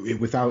 like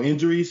without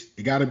injuries,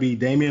 it got to be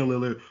Damian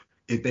Lillard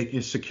if they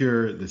can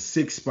secure the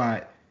 6th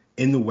spot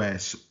in the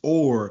West,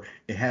 or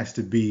it has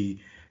to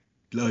be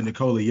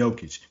Nikola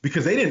Jokic,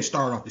 because they didn't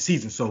start off the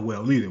season so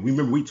well either.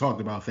 We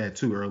talked about that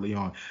too early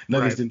on.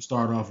 Nuggets didn't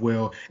start off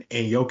well,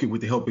 and Jokic,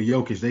 with the help of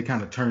Jokic, they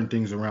kind of turned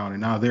things around,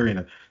 and now they're in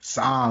a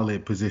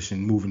solid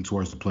position moving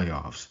towards the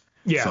playoffs.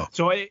 Yeah,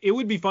 so it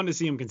would be fun to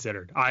see him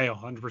considered. I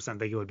 100%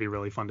 think it would be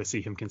really fun to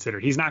see him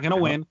considered. He's not going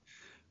to win,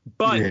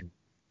 but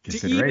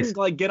to even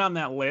like get on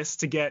that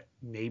list, to get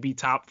maybe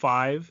top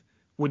 5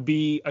 would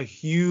be a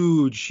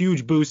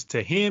huge boost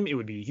to him. It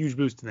would be a huge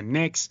boost to the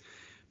Knicks.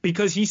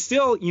 Because he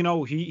still,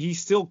 he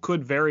still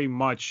could very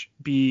much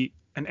be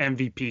an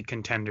MVP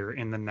contender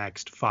in the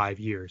next 5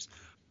 years.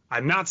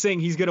 I'm not saying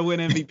he's going to win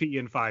MVP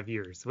in 5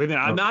 years.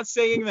 I'm not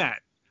saying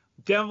that.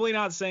 Definitely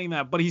not saying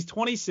that. But he's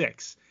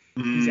 26.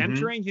 Mm-hmm. He's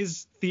entering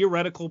his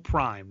theoretical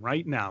prime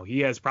right now.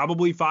 He has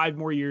probably 5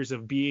 more years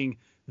of being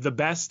the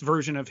best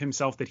version of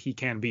himself that he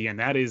can be. And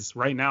that is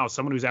right now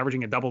someone who's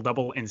averaging a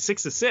double-double and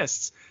 6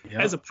 assists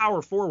as a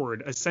power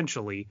forward,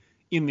 essentially,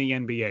 in the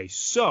NBA.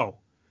 So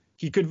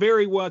he could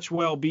very much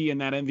well be in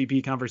that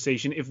MVP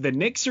conversation. If the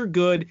Knicks are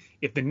good,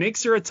 if the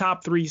Knicks are a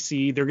top 3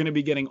 seed, they're going to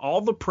be getting all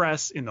the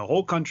press in the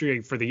whole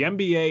country for the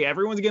NBA.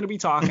 Everyone's going to be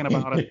talking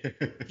about him.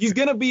 He's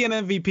going to be an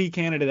MVP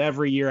candidate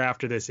every year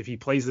after this if he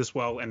plays this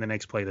well and the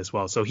Knicks play this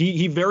well. So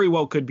he very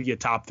well could be a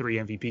top 3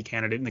 MVP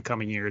candidate in the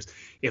coming years.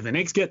 If the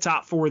Knicks get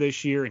top 4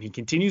 this year and he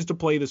continues to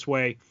play this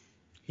way,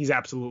 he's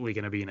absolutely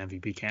going to be an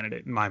MVP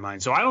candidate in my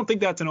mind. So I don't think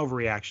that's an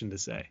overreaction to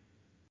say.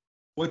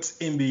 What's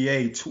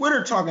NBA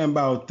Twitter talking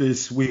about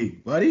this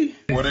week, buddy?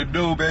 What it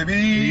do, baby?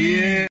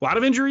 Yeah. A lot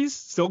of injuries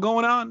still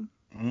going on.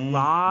 A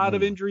lot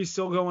of injuries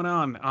still going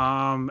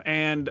on.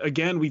 And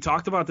again, we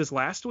talked about this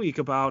last week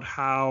about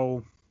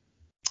how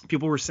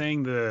people were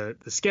saying the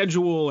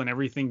schedule and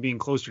everything being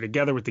closer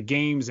together with the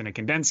games and a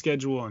condensed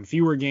schedule and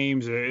fewer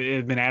games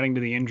have been adding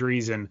to the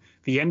injuries. And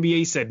the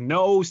NBA said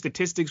no,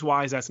 statistics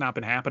wise, that's not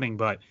been happening.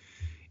 But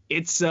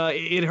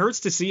it hurts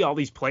to see all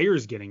these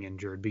players getting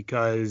injured,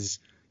 because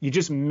you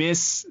just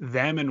miss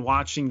them and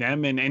watching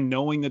them and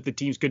knowing that the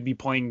teams could be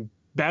playing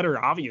better,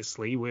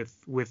 obviously,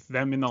 with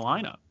them in the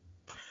lineup.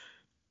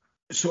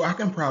 So I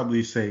can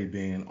probably say,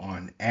 Ben,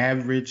 on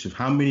average, of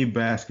how many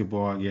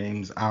basketball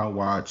games I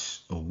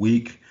watch a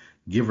week,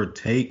 give or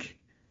take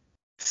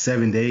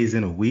 7 days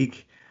in a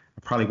week,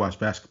 I probably watch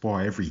basketball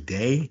every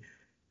day.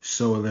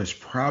 So there's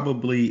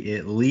probably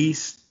at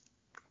least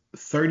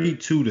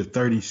 32 to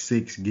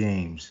 36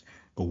 games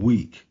a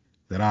week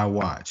that I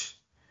watch,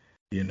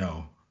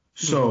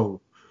 So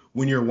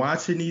when you're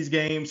watching these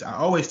games, I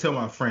always tell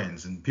my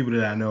friends and people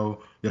that I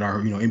know that are,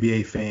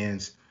 NBA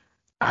fans,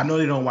 I know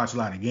they don't watch a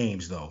lot of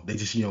games, though. They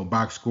just,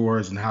 box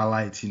scores and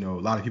highlights. A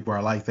lot of people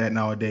are like that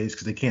nowadays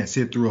because they can't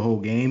sit through a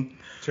whole game.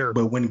 Sure.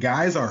 But when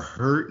guys are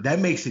hurt, that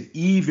makes it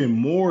even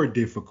more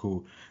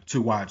difficult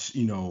to watch,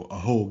 a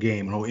whole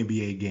game, a whole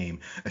NBA game,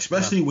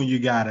 especially when you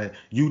got a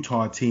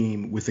Utah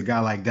team with a guy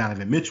like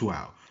Donovan Mitchell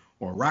out,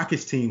 or a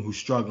Rockets team who's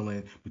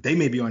struggling, but they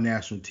may be on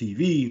national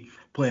TV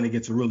playing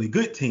against a really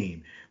good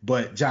team.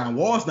 But John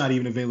Wall's not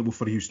even available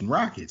for the Houston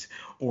Rockets,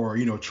 or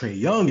Trae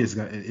Young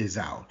is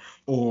out,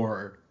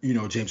 or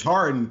James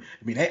Harden.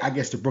 I mean, I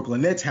guess the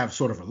Brooklyn Nets have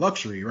sort of a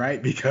luxury,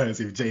 right? Because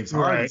if James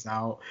Harden's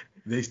out,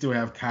 they still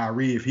have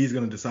Kyrie if he's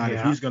going to decide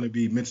if he's going to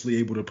be mentally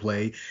able to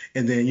play.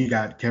 And then you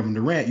got Kevin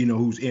Durant,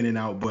 who's in and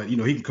out, but he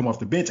can come off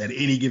the bench at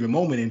any given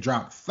moment and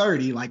drop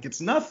 30 like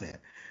it's nothing.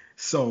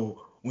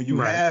 So when you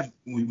have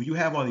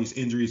all these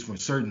injuries for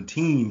certain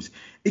teams,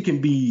 it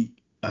can be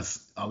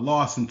a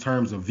loss in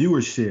terms of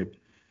viewership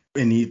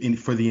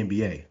for the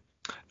NBA.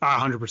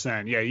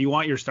 100%. Yeah, you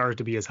want your stars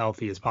to be as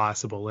healthy as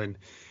possible, and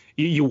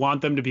you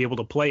want them to be able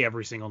to play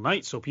every single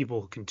night so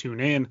people can tune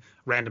in.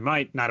 Random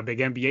night, not a big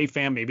NBA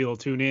fan, maybe they'll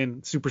tune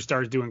in.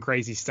 Superstars doing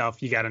crazy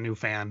stuff, you got a new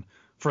fan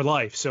for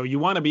life. So you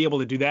want to be able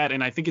to do that,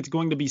 and I think it's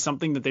going to be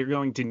something that they're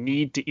going to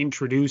need to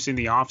introduce in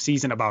the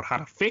offseason about how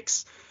to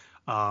fix,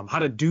 how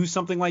to do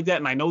something like that.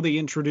 And I know they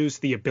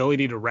introduced the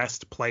ability to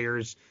rest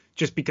players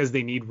just because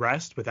they need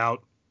rest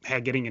without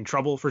getting in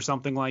trouble for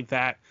something like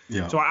that.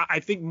 Yeah. So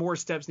I think more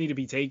steps need to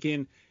be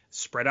taken,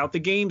 spread out the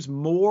games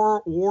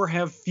more or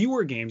have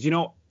fewer games.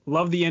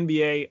 Love the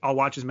NBA. I'll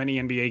watch as many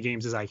NBA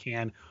games as I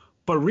can.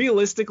 But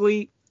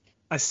realistically,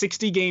 a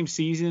 60-game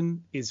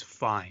season is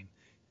fine.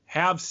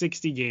 Have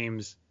 60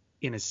 games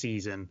in a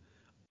season.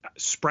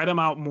 Spread them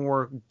out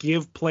more.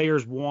 Give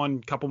players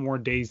couple more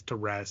days to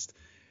rest.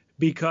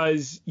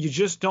 Because you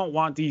just don't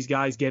want these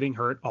guys getting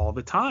hurt all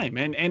the time.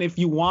 And if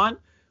you want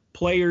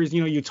players,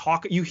 you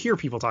hear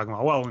people talking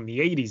about, well, in the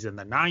 80s and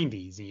the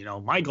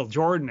 90s, Michael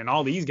Jordan and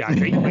all these guys,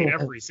 they played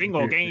every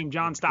single game.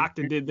 John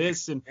Stockton did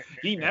this and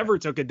he never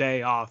took a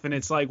day off. And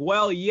it's like,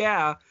 well,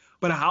 yeah,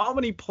 but how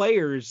many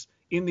players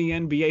in the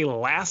NBA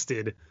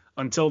lasted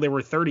until they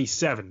were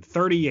 37,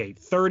 38,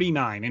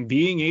 39 and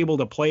being able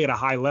to play at a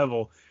high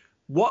level?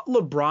 What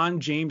LeBron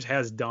James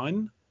has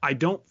done, I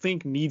don't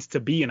think needs to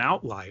be an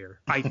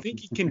outlier. I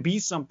think it can be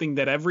something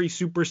that every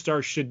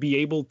superstar should be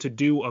able to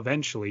do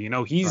eventually.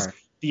 He's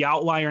the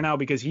outlier now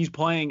because he's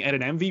playing at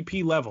an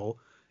MVP level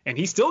and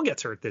he still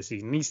gets hurt this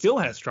season. He still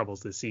has troubles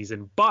this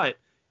season, but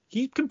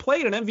he can play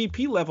at an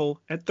MVP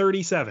level at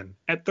 37,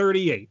 at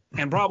 38,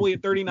 and probably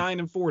at 39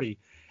 and 40.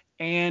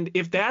 And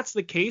if that's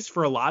the case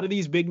for a lot of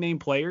these big name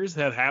players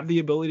that have the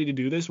ability to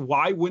do this,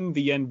 why wouldn't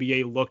the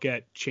NBA look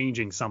at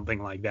changing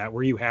something like that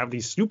where you have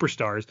these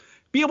superstars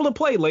be able to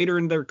play later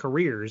in their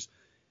careers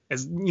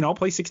as,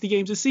 play 60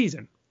 games a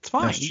season? It's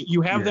fine.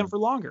 You have them for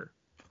longer.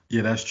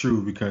 Yeah, that's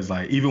true because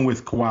even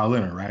with Kawhi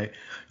Leonard, right?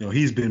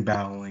 He's been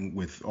battling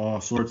with all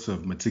sorts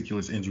of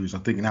meticulous injuries. I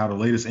think now the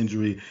latest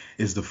injury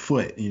is the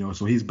foot,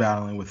 so he's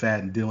battling with that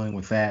and dealing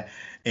with that.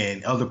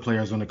 And other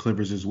players on the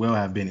Clippers as well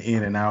have been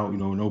in and out,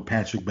 no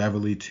Patrick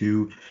Beverly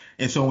too.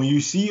 And so when you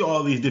see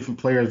all these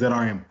different players that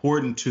are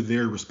important to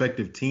their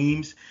respective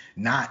teams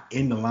not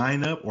in the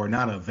lineup or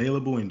not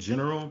available in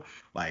general,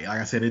 like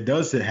I said, it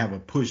does have a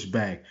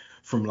pushback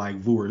from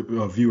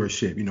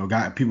viewership.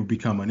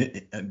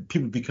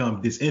 People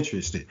become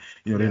disinterested.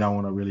 They don't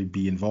want to really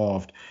be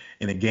involved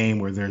in a game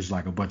where there's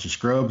like a bunch of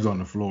scrubs on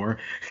the floor.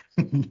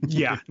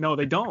 Yeah, no,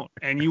 they don't.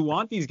 And you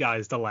want these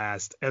guys to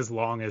last as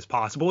long as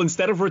possible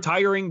instead of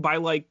retiring by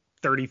like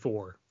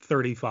 34,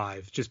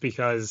 35, just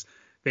because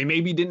they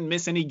maybe didn't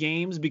miss any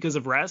games because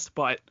of rest,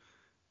 but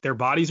their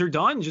bodies are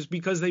done just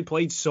because they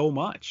played so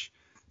much.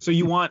 So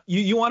you want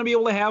to be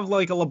able to have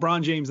like a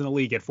LeBron James in the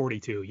league at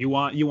 42. You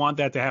want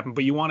that to happen,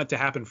 but you want it to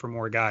happen for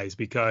more guys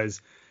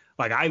because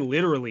like I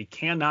literally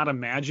cannot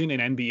imagine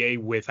an NBA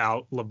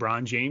without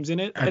LeBron James in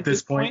it at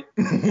this point.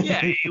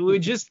 Yeah,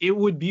 it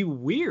would be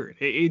weird.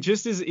 It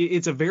just is.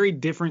 It's a very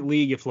different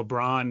league if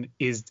LeBron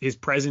his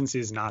presence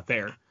is not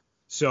there.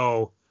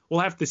 So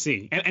we'll have to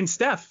see. And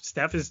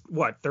Steph is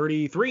what,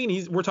 33,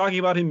 and we're talking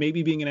about him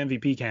maybe being an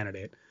MVP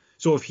candidate.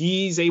 So if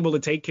he's able to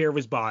take care of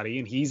his body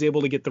and he's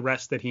able to get the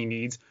rest that he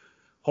needs,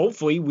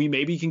 hopefully we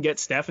maybe can get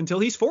Steph until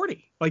he's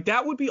 40. Like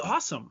that would be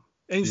awesome.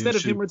 Instead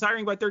of him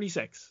retiring by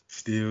 36.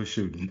 Still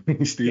shooting.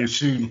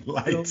 Shooting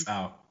lights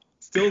out.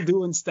 Still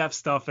doing Steph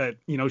stuff at,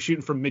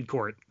 shooting from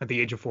midcourt at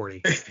the age of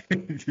 40.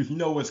 You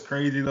know what's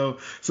crazy though?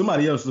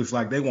 Somebody else looks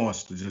like they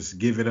wants to just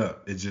give it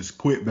up and just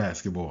quit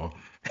basketball.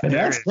 And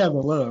that's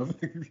Kevin Love.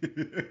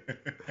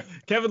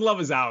 Kevin Love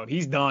is out.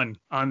 He's done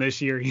on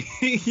this year.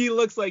 He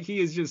looks like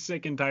he is just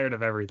sick and tired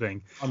of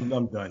everything. I'm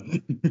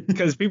done.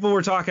 Because people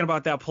were talking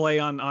about that play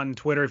on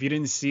Twitter. If you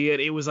didn't see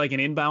it, it was like an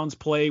inbounds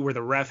play where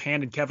the ref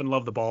handed Kevin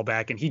Love the ball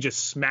back and he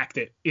just smacked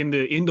it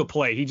into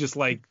play. He just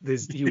like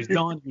this. He was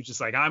done. He was just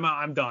like,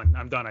 I'm done.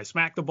 I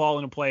smacked the ball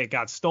into play. It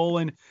got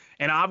stolen.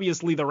 And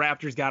obviously the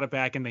Raptors got it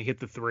back and they hit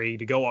the 3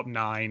 to go up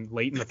 9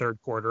 late in the third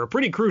quarter. A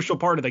pretty crucial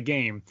part of the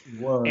game.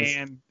 It was.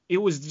 And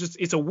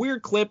it's a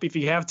weird clip. If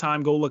you have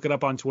time, go look it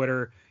up on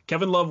Twitter.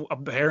 Kevin Love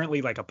apparently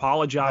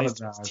apologized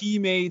to his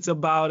teammates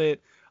about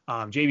it.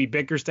 JB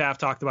Bickerstaff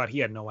talked about he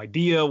had no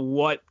idea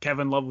what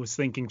Kevin Love was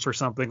thinking for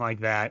something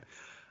like that.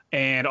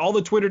 And all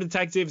the Twitter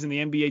detectives and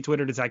the NBA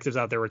Twitter detectives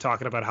out there were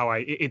talking about how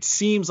it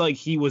seems like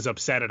he was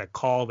upset at a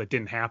call that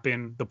didn't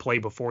happen the play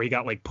before. He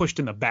got pushed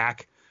in the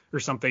back or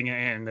something,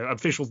 and the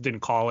officials didn't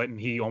call it, and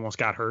he almost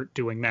got hurt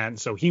doing that. And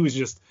so he was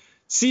just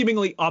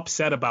seemingly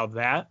upset about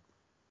that.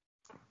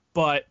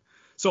 But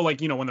so,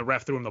 like, when the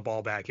ref threw him the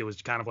ball back, it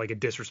was kind of like a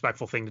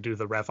disrespectful thing to do to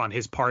the ref on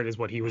his part, is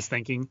what he was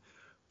thinking.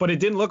 But it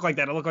didn't look like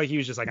that. It looked like he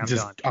was just like, I'm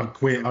done. I'm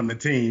quit on the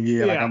team.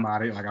 Yeah, like I'm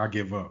out of it. Like I'll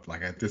give up.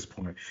 Like at this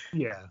point.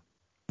 Yeah.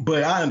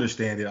 But I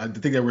understand it. I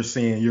think that we're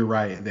saying you're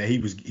right that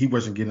he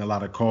wasn't getting a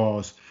lot of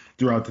calls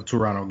throughout the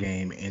Toronto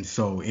game, and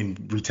so in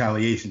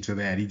retaliation to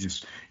that, he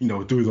just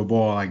threw the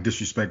ball like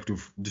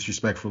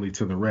disrespectfully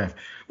to the ref,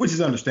 which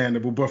is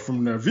understandable. But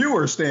from the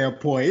viewer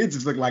standpoint, it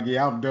just looked like,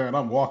 yeah, I'm done.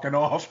 I'm walking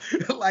off.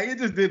 Like it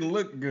just didn't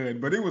look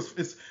good. But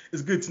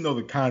it's good to know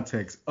the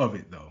context of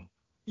it though.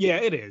 Yeah,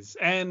 it is.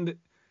 And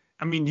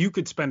I mean, you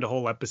could spend a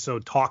whole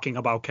episode talking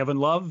about Kevin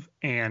Love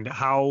and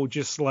how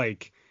just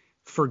like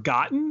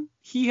forgotten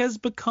he has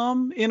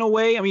become in a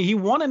way. I mean, he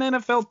won an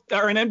NFL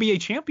or an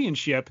NBA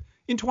championship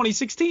in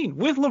 2016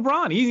 with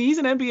LeBron. He's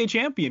an NBA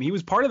champion. He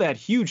was part of that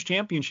huge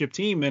championship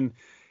team, and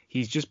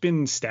he's just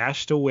been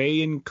stashed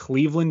away in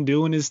Cleveland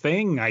doing his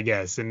thing, I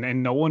guess.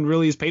 And no one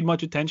really has paid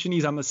much attention.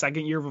 He's on the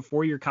second year of a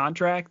 4-year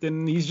contract,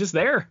 and he's just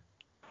there.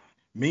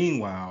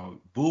 Meanwhile,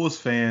 Bulls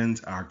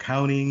fans are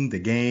counting the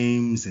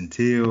games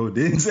until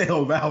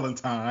Denzel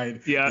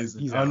Valentine is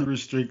an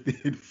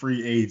unrestricted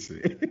free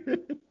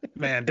agent.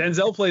 Man,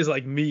 Denzel plays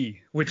like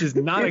me, which is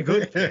not a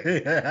good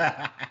thing.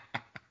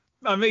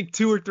 I make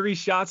 2 or 3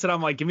 shots and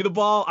I'm like, give me the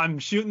ball. I'm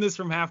shooting this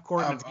from half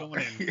court and it's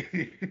going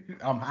in.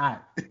 I'm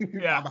hot.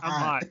 Yeah, I'm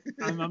hot.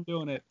 I'm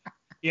doing it.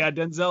 Yeah,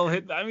 Denzel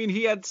hit. I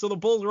mean, so the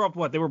Bulls were up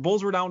what?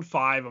 Bulls were down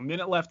 5, a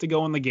minute left to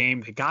go in the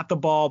game. They got the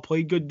ball,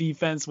 played good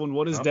defense.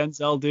 What does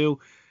Denzel do?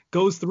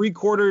 Goes 3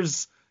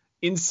 quarters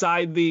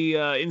inside the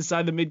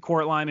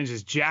midcourt line and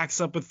just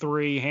jacks up a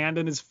 3, hand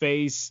in his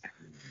face,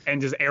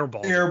 and just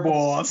airballs.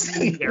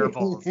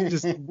 Airballs.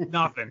 Just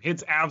nothing.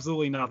 Hits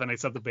absolutely nothing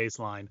except the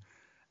baseline.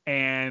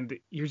 And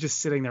you're just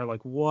sitting there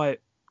like, what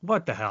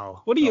the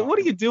hell? What are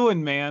you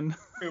doing, man?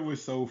 It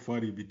was so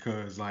funny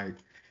because like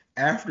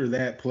after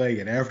that play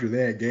and after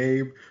that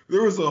game,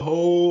 there was a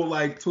whole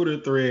like Twitter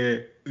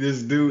thread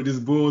this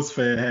Bulls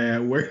fan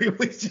had where it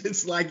was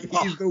just like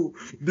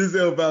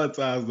Denzel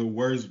Valentine's the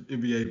worst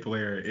NBA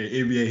player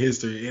in NBA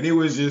history. And it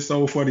was just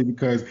so funny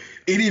because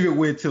it even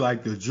went to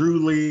like the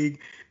Drew League.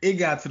 It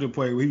got to the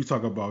point where he was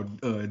talking about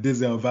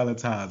Denzel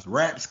Valentine's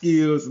rap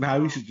skills and how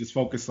we should just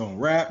focus on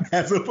rap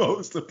as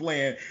opposed to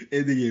playing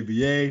in the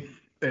NBA.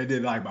 And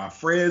then like my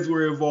friends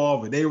were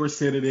involved and they were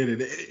sending it.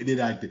 And then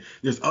like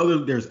there's other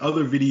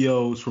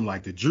videos from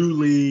like the Drew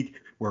League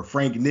where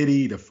Frank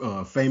Nitti,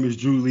 the famous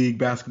Drew League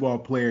basketball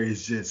player,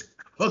 is just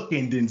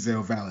cooking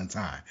Denzel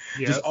Valentine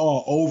just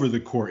all over the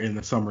court in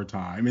the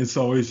summertime. And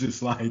so it's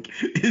just like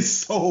it's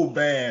so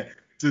bad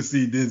to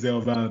see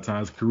Denzel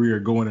Valentine's career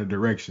go in a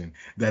direction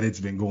that it's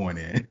been going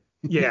in.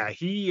 Yeah, I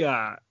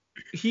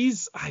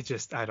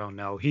don't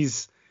know.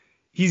 He's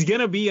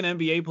gonna be an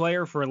NBA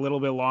player for a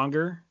little bit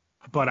longer,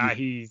 but I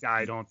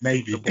don't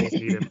think the Bulls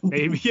need him.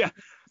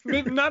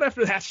 Maybe not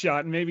after that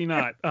shot, maybe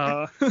not.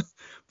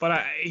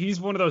 But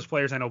he's one of those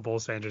players I know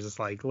Bulls fans are just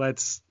like,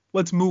 let's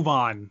move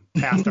on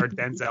past our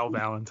Denzel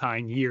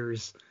Valentine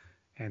years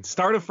and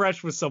start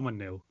afresh with someone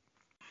new.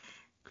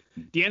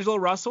 D'Angelo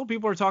Russell,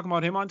 people are talking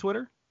about him on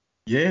Twitter.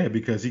 Yeah,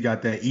 because he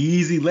got that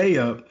easy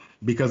layup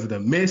because of the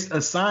missed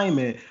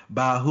assignment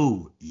by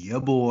who?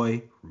 Your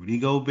boy, Rudy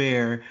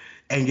Gobert.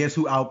 And guess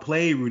who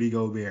outplayed Rudy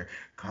Gobert?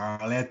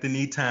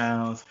 Karl-Anthony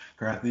Towns.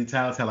 Karl-Anthony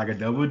Towns had like a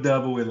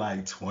double-double with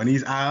like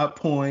 20 odd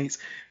points.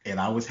 And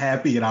I was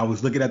happy. And I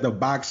was looking at the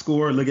box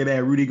score, looking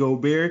at Rudy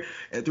Gobert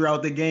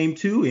throughout the game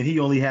too. And he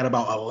only had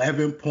about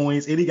 11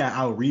 points. And he got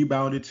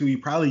out-rebounded too. He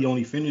probably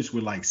only finished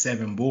with like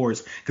 7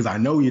 boards because I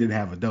know he didn't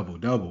have a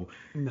double-double.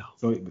 No.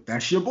 So but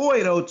that's your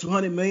boy though,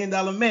 $200 million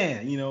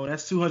man.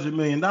 That's $200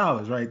 million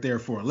right there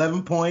for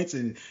 11 points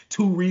and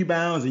 2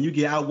 rebounds. And you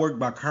get outworked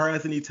by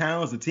Karl-Anthony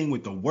Towns, the team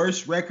with the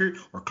worst record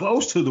or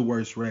close to the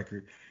worst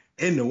record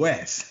in the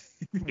West.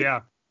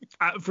 Yeah.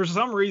 For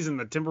some reason,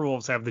 the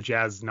Timberwolves have the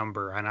Jazz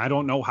number, and I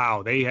don't know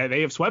how. They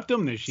have swept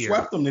them this year.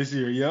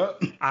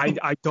 Yep.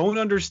 I don't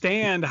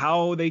understand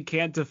how they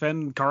can't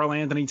defend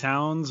Karl-Anthony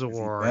Towns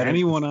or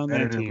anyone on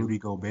that team. Rudy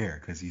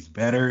Gobert, because he's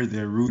better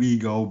than Rudy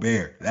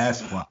Gobert.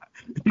 That's why.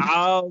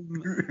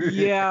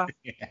 Yeah.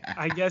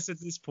 I guess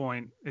at this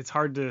point, it's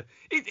hard to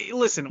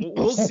listen.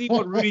 We'll see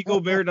what Rudy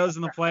Gobert does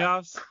in the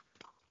playoffs,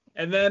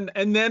 and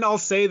then I'll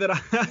say that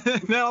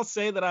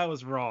I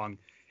was wrong.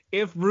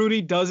 If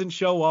Rudy doesn't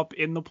show up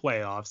in the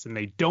playoffs and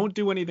they don't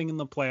do anything in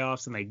the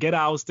playoffs and they get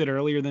ousted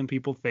earlier than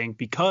people think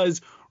because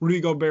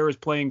Rudy Gobert is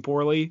playing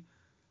poorly,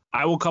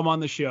 I will come on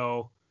the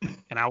show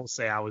and I will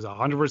say I was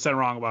 100%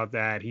 wrong about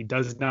that. He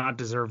does not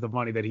deserve the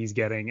money that he's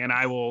getting. And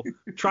I will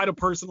try to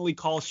personally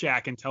call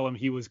Shaq and tell him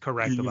he was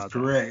correct about that.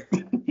 Correct.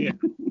 Yeah.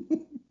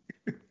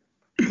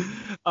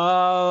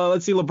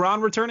 Let's see.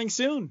 LeBron returning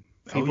soon.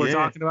 People are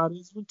talking about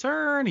his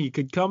return. He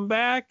could come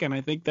back, and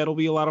I think that'll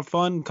be a lot of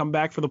fun. Come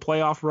back for the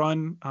playoff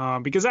run,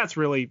 because that's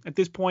really, at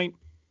this point,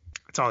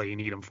 that's all you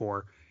need him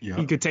for. Yeah.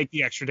 He could take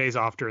the extra days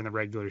off during the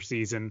regular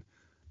season.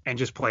 and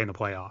just play in the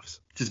playoffs.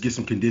 Just get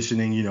some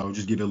conditioning,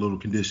 just get a little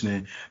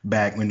conditioning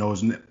back in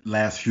those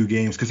last few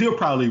games. Because he'll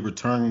probably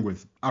return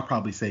with, I'll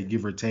probably say,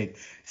 give or take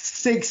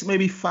 6,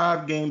 maybe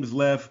 5 games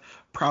left.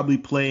 Probably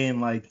play in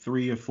like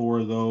 3 or 4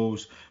 of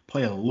those.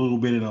 Play a little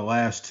bit in the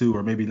last 2,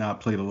 or maybe not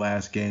play the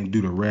last game,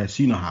 do the rest.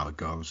 You know how it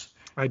goes.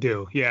 I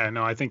do. Yeah,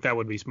 no, I think that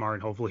would be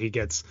smart. Hopefully he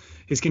gets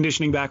his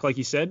conditioning back, like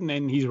you said, and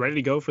then he's ready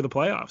to go for the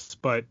playoffs.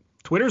 But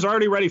Twitter's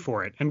already ready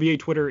for it. NBA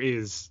Twitter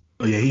is.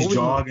 Oh, yeah, he's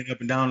jogging up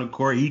and down the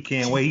court. He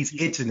can't wait.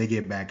 He's itching to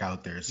get back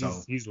out there.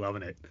 So he's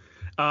loving it.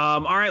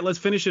 All right, let's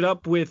finish it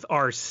up with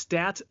our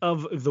stat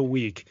of the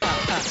week. 1,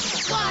 2, 3,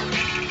 4,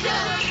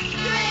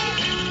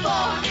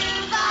 5,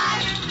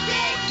 6,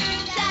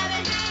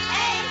 7,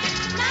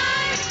 8,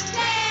 9,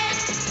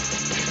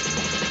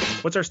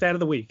 10. What's our stat of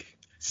the week?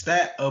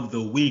 Stat of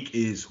the week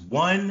is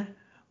 1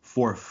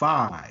 for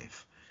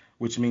 5,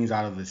 which means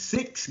out of the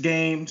 6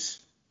 games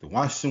the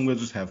Washington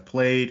Wizards have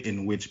played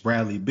in which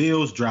Bradley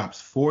Beal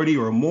drops 40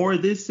 or more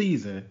this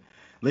season,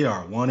 they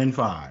are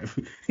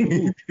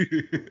 1-5.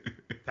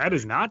 That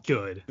is not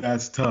good.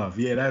 That's tough.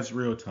 Yeah, that's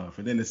real tough.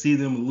 And then to see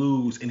them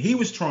lose, and he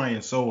was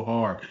trying so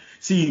hard.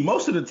 See,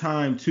 most of the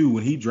time, too,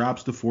 when he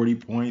drops the 40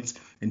 points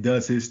and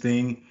does his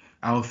thing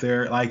out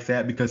there like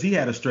that, because he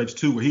had a stretch,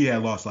 too, where he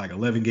had lost like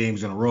 11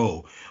 games in a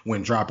row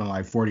when dropping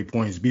like 40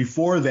 points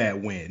before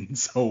that win.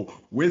 So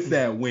with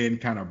that win,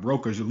 kind of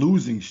broke a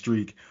losing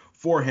streak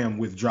for him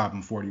with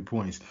dropping 40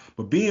 points.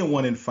 But being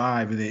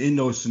 1-5, and then in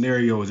those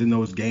scenarios, in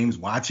those games,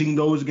 watching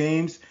those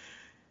games,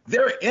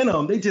 they're in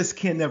them. They just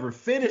can never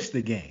finish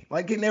the game.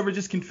 Like, it never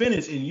just can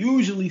finish. And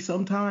usually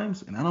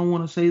sometimes, and I don't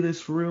want to say this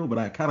for real, but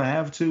I kind of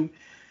have to,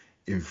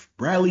 if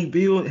Bradley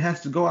Beal has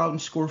to go out and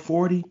score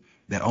 40,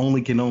 that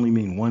can only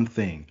mean one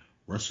thing.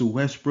 Russell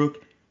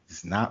Westbrook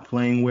is not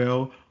playing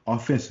well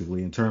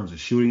offensively in terms of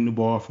shooting the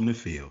ball from the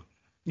field.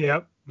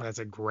 Yep. That's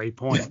a great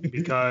point,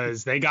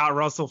 because they got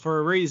Russell for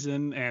a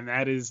reason, and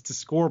that is to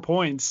score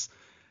points.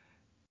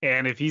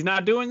 And if he's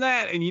not doing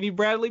that and you need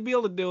Bradley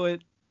Beal to do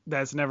it,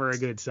 that's never a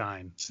good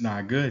sign. It's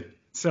not good.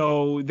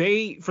 So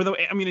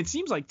it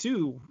seems like,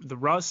 too, the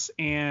Russ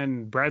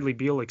and Bradley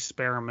Beal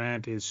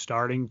experiment is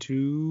starting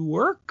to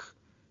work.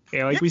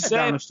 Yeah, we said,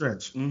 down the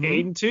stretch.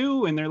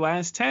 8-2 in their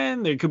last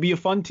 10. There could be a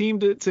fun team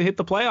to hit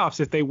the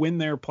playoffs if they win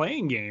their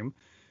playing game.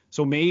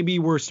 So maybe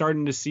we're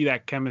starting to see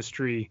that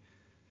chemistry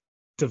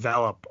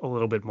develop a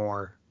little bit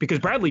more, because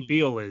Bradley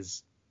Beal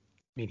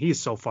he is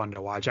so fun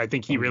to watch. I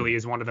think he really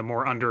is one of the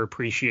more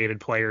underappreciated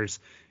players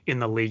in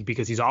the league,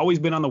 because he's always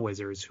been on the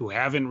Wizards, who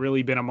haven't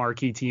really been a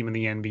marquee team in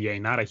the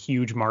NBA, not a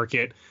huge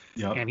market.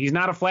 Yep. And he's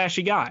not a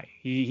flashy guy.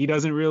 He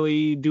doesn't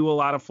really do a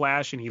lot of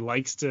flash, and he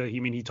likes to,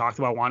 he talked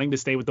about wanting to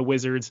stay with the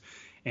Wizards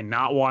and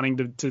not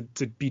wanting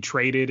to be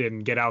traded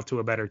and get out to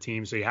a better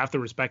team. So you have to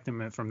respect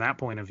him from that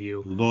point of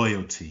view.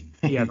 Loyalty.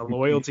 Yeah, the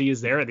loyalty is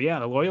there. Yeah,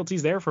 the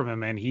loyalty's there from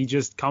him, and he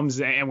just comes,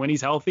 and when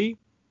he's healthy,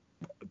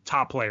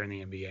 top player in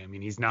the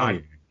NBA. He's not.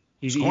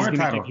 He's scoring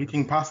title. He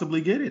can possibly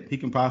get it. He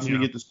can possibly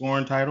get the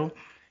scoring title.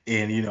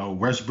 And,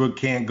 Westbrook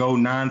can't go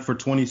 9 for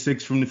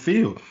 26 from the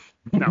field.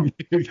 No,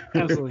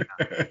 absolutely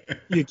not.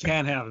 You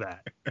can't have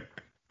that.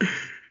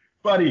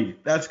 Buddy,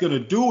 that's going to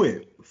do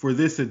it for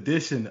this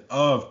edition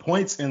of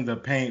Points in the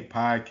Paint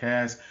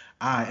podcast.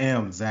 I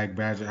am Zach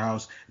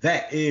Badgerhouse.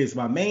 That is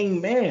my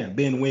main man,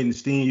 Ben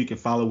Wittenstein. You can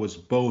follow us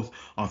both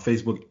on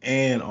Facebook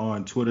and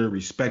on Twitter,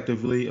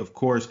 respectively. Of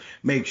course,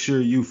 make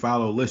sure you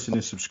follow, listen,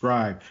 and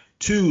subscribe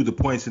to the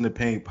Points in the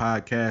Paint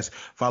podcast.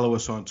 Follow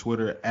us on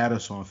Twitter, add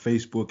us on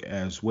Facebook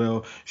as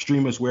well.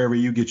 Stream us wherever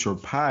you get your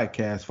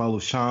podcast. Follow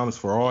Shams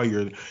for all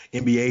your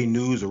NBA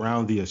news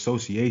around the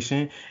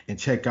association, and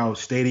check out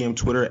Stadium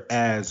Twitter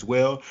as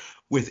well.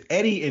 With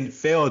Eddie and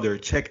Felder,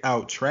 check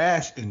out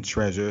Trash and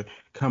Treasure,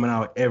 coming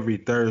out every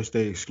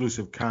Thursday.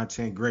 Exclusive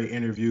content, great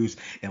interviews.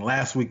 And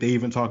last week, they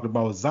even talked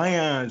about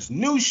Zion's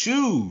new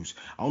shoes.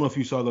 I don't know if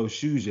you saw those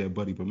shoes yet,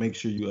 buddy, but make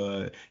sure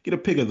you get a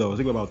pic of those.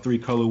 They got about 3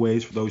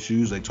 colorways for those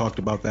shoes. They talked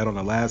about that on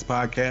the last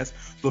podcast.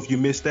 So if you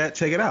missed that,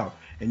 check it out.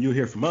 And you'll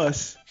hear from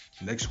us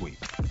next week.